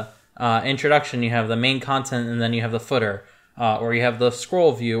the introduction, you have the main content, and then you have the footer, or you have the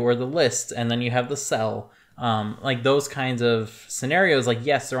scroll view or the list, and then you have the cell. Like those kinds of scenarios, like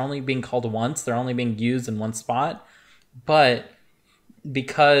yes, they're only being called once, they're only being used in one spot, but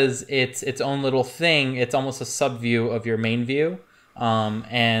because it's its own little thing, it's almost a subview of your main view,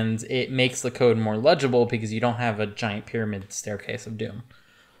 and it makes the code more legible because you don't have a giant pyramid staircase of doom.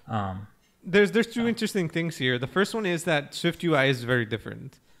 There's two interesting things here. The first one is that SwiftUI is very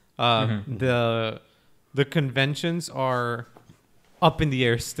different. The conventions are up in the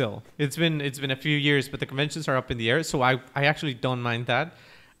air still. It's been a few years, but the conventions are up in the air, so I actually don't mind that.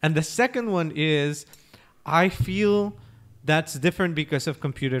 And the second one is I feel that's different because of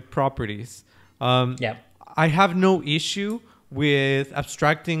computed properties. I have no issue with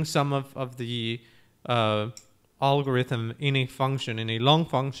abstracting some of the algorithm in a function, in a long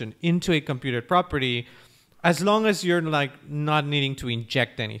function, into a computed property, as long as you're like not needing to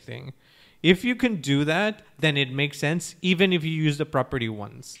inject anything. If you can do that, then it makes sense, even if you use the property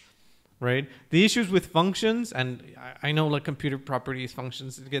once, right? The issues with functions, and I know like computer properties,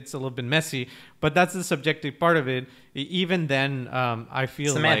 functions, it gets a little bit messy, but that's the subjective part of it. Even then, I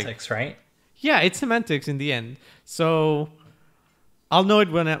feel semantics, right? Yeah, it's semantics in the end. So I'll know it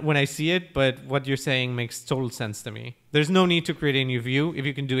when I see it, but what you're saying makes total sense to me. There's no need to create a new view. If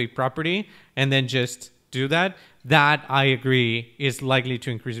you can do a property and then just do that, that I agree is likely to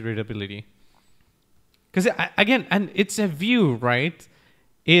increase readability. Because again, and it's a view, right?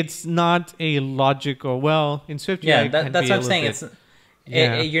 It's not a logical. Well, in Swift, that's what I'm saying.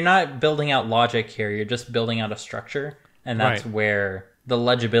 You're not building out logic here. You're just building out a structure, and that's where the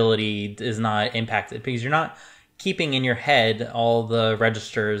legibility is not impacted because you're not keeping in your head all the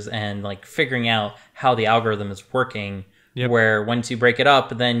registers and like figuring out how the algorithm is working. Yep. Where once you break it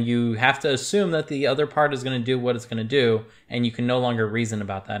up, then you have to assume that the other part is going to do what it's going to do, and you can no longer reason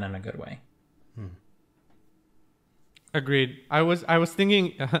about that in a good way. Agreed. I was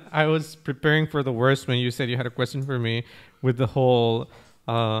thinking, I was preparing for the worst when you said you had a question for me with the whole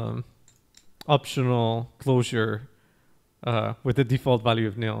optional closure with the default value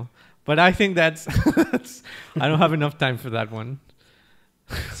of nil. But I think that's I don't have enough time for that one.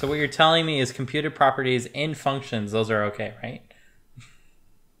 So what you're telling me is computed properties in functions, those are okay, right?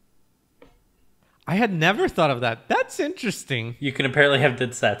 I had never thought of that. That's interesting. You can apparently have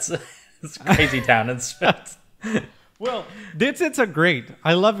did sets. It's crazy town and stuff. Well, did sets are great.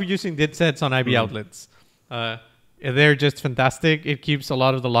 I love using did sets on IB outlets. They're just fantastic. It keeps a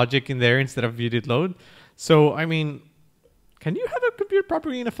lot of the logic in there instead of view did load. So, I mean, can you have a compute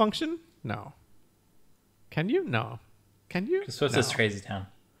property in a function? No. Can you? No. Can you? So it's this crazy town.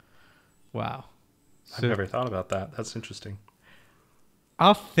 Wow. I've never thought about that. That's interesting.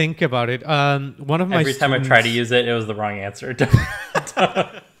 I'll think about it. One of my Every time I try to use it, it was the wrong answer.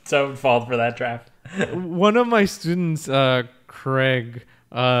 Don't fall for that trap. One of my students, Craig,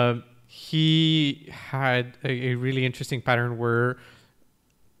 he had a really interesting pattern where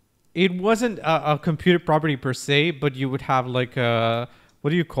it wasn't a computed property per se, but you would have like a, what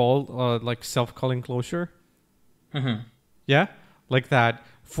do you call, like self-calling closure? Mm-hmm. Yeah, like that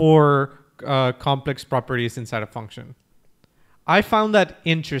for complex properties inside a function. I found that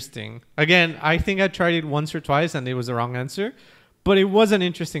interesting. Again, I think I tried it once or twice and it was the wrong answer, but it was an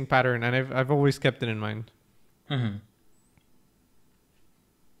interesting pattern and I've always kept it in mind. Mm-hmm.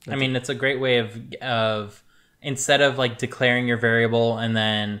 I mean, it's a great way of instead of like declaring your variable and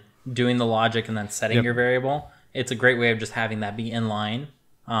then doing the logic and then setting your variable, it's a great way of just having that be in line.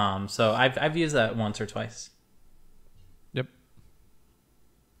 So I've used that once or twice. Yep.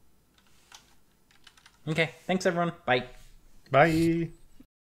 Okay. Thanks, everyone. Bye. Bye.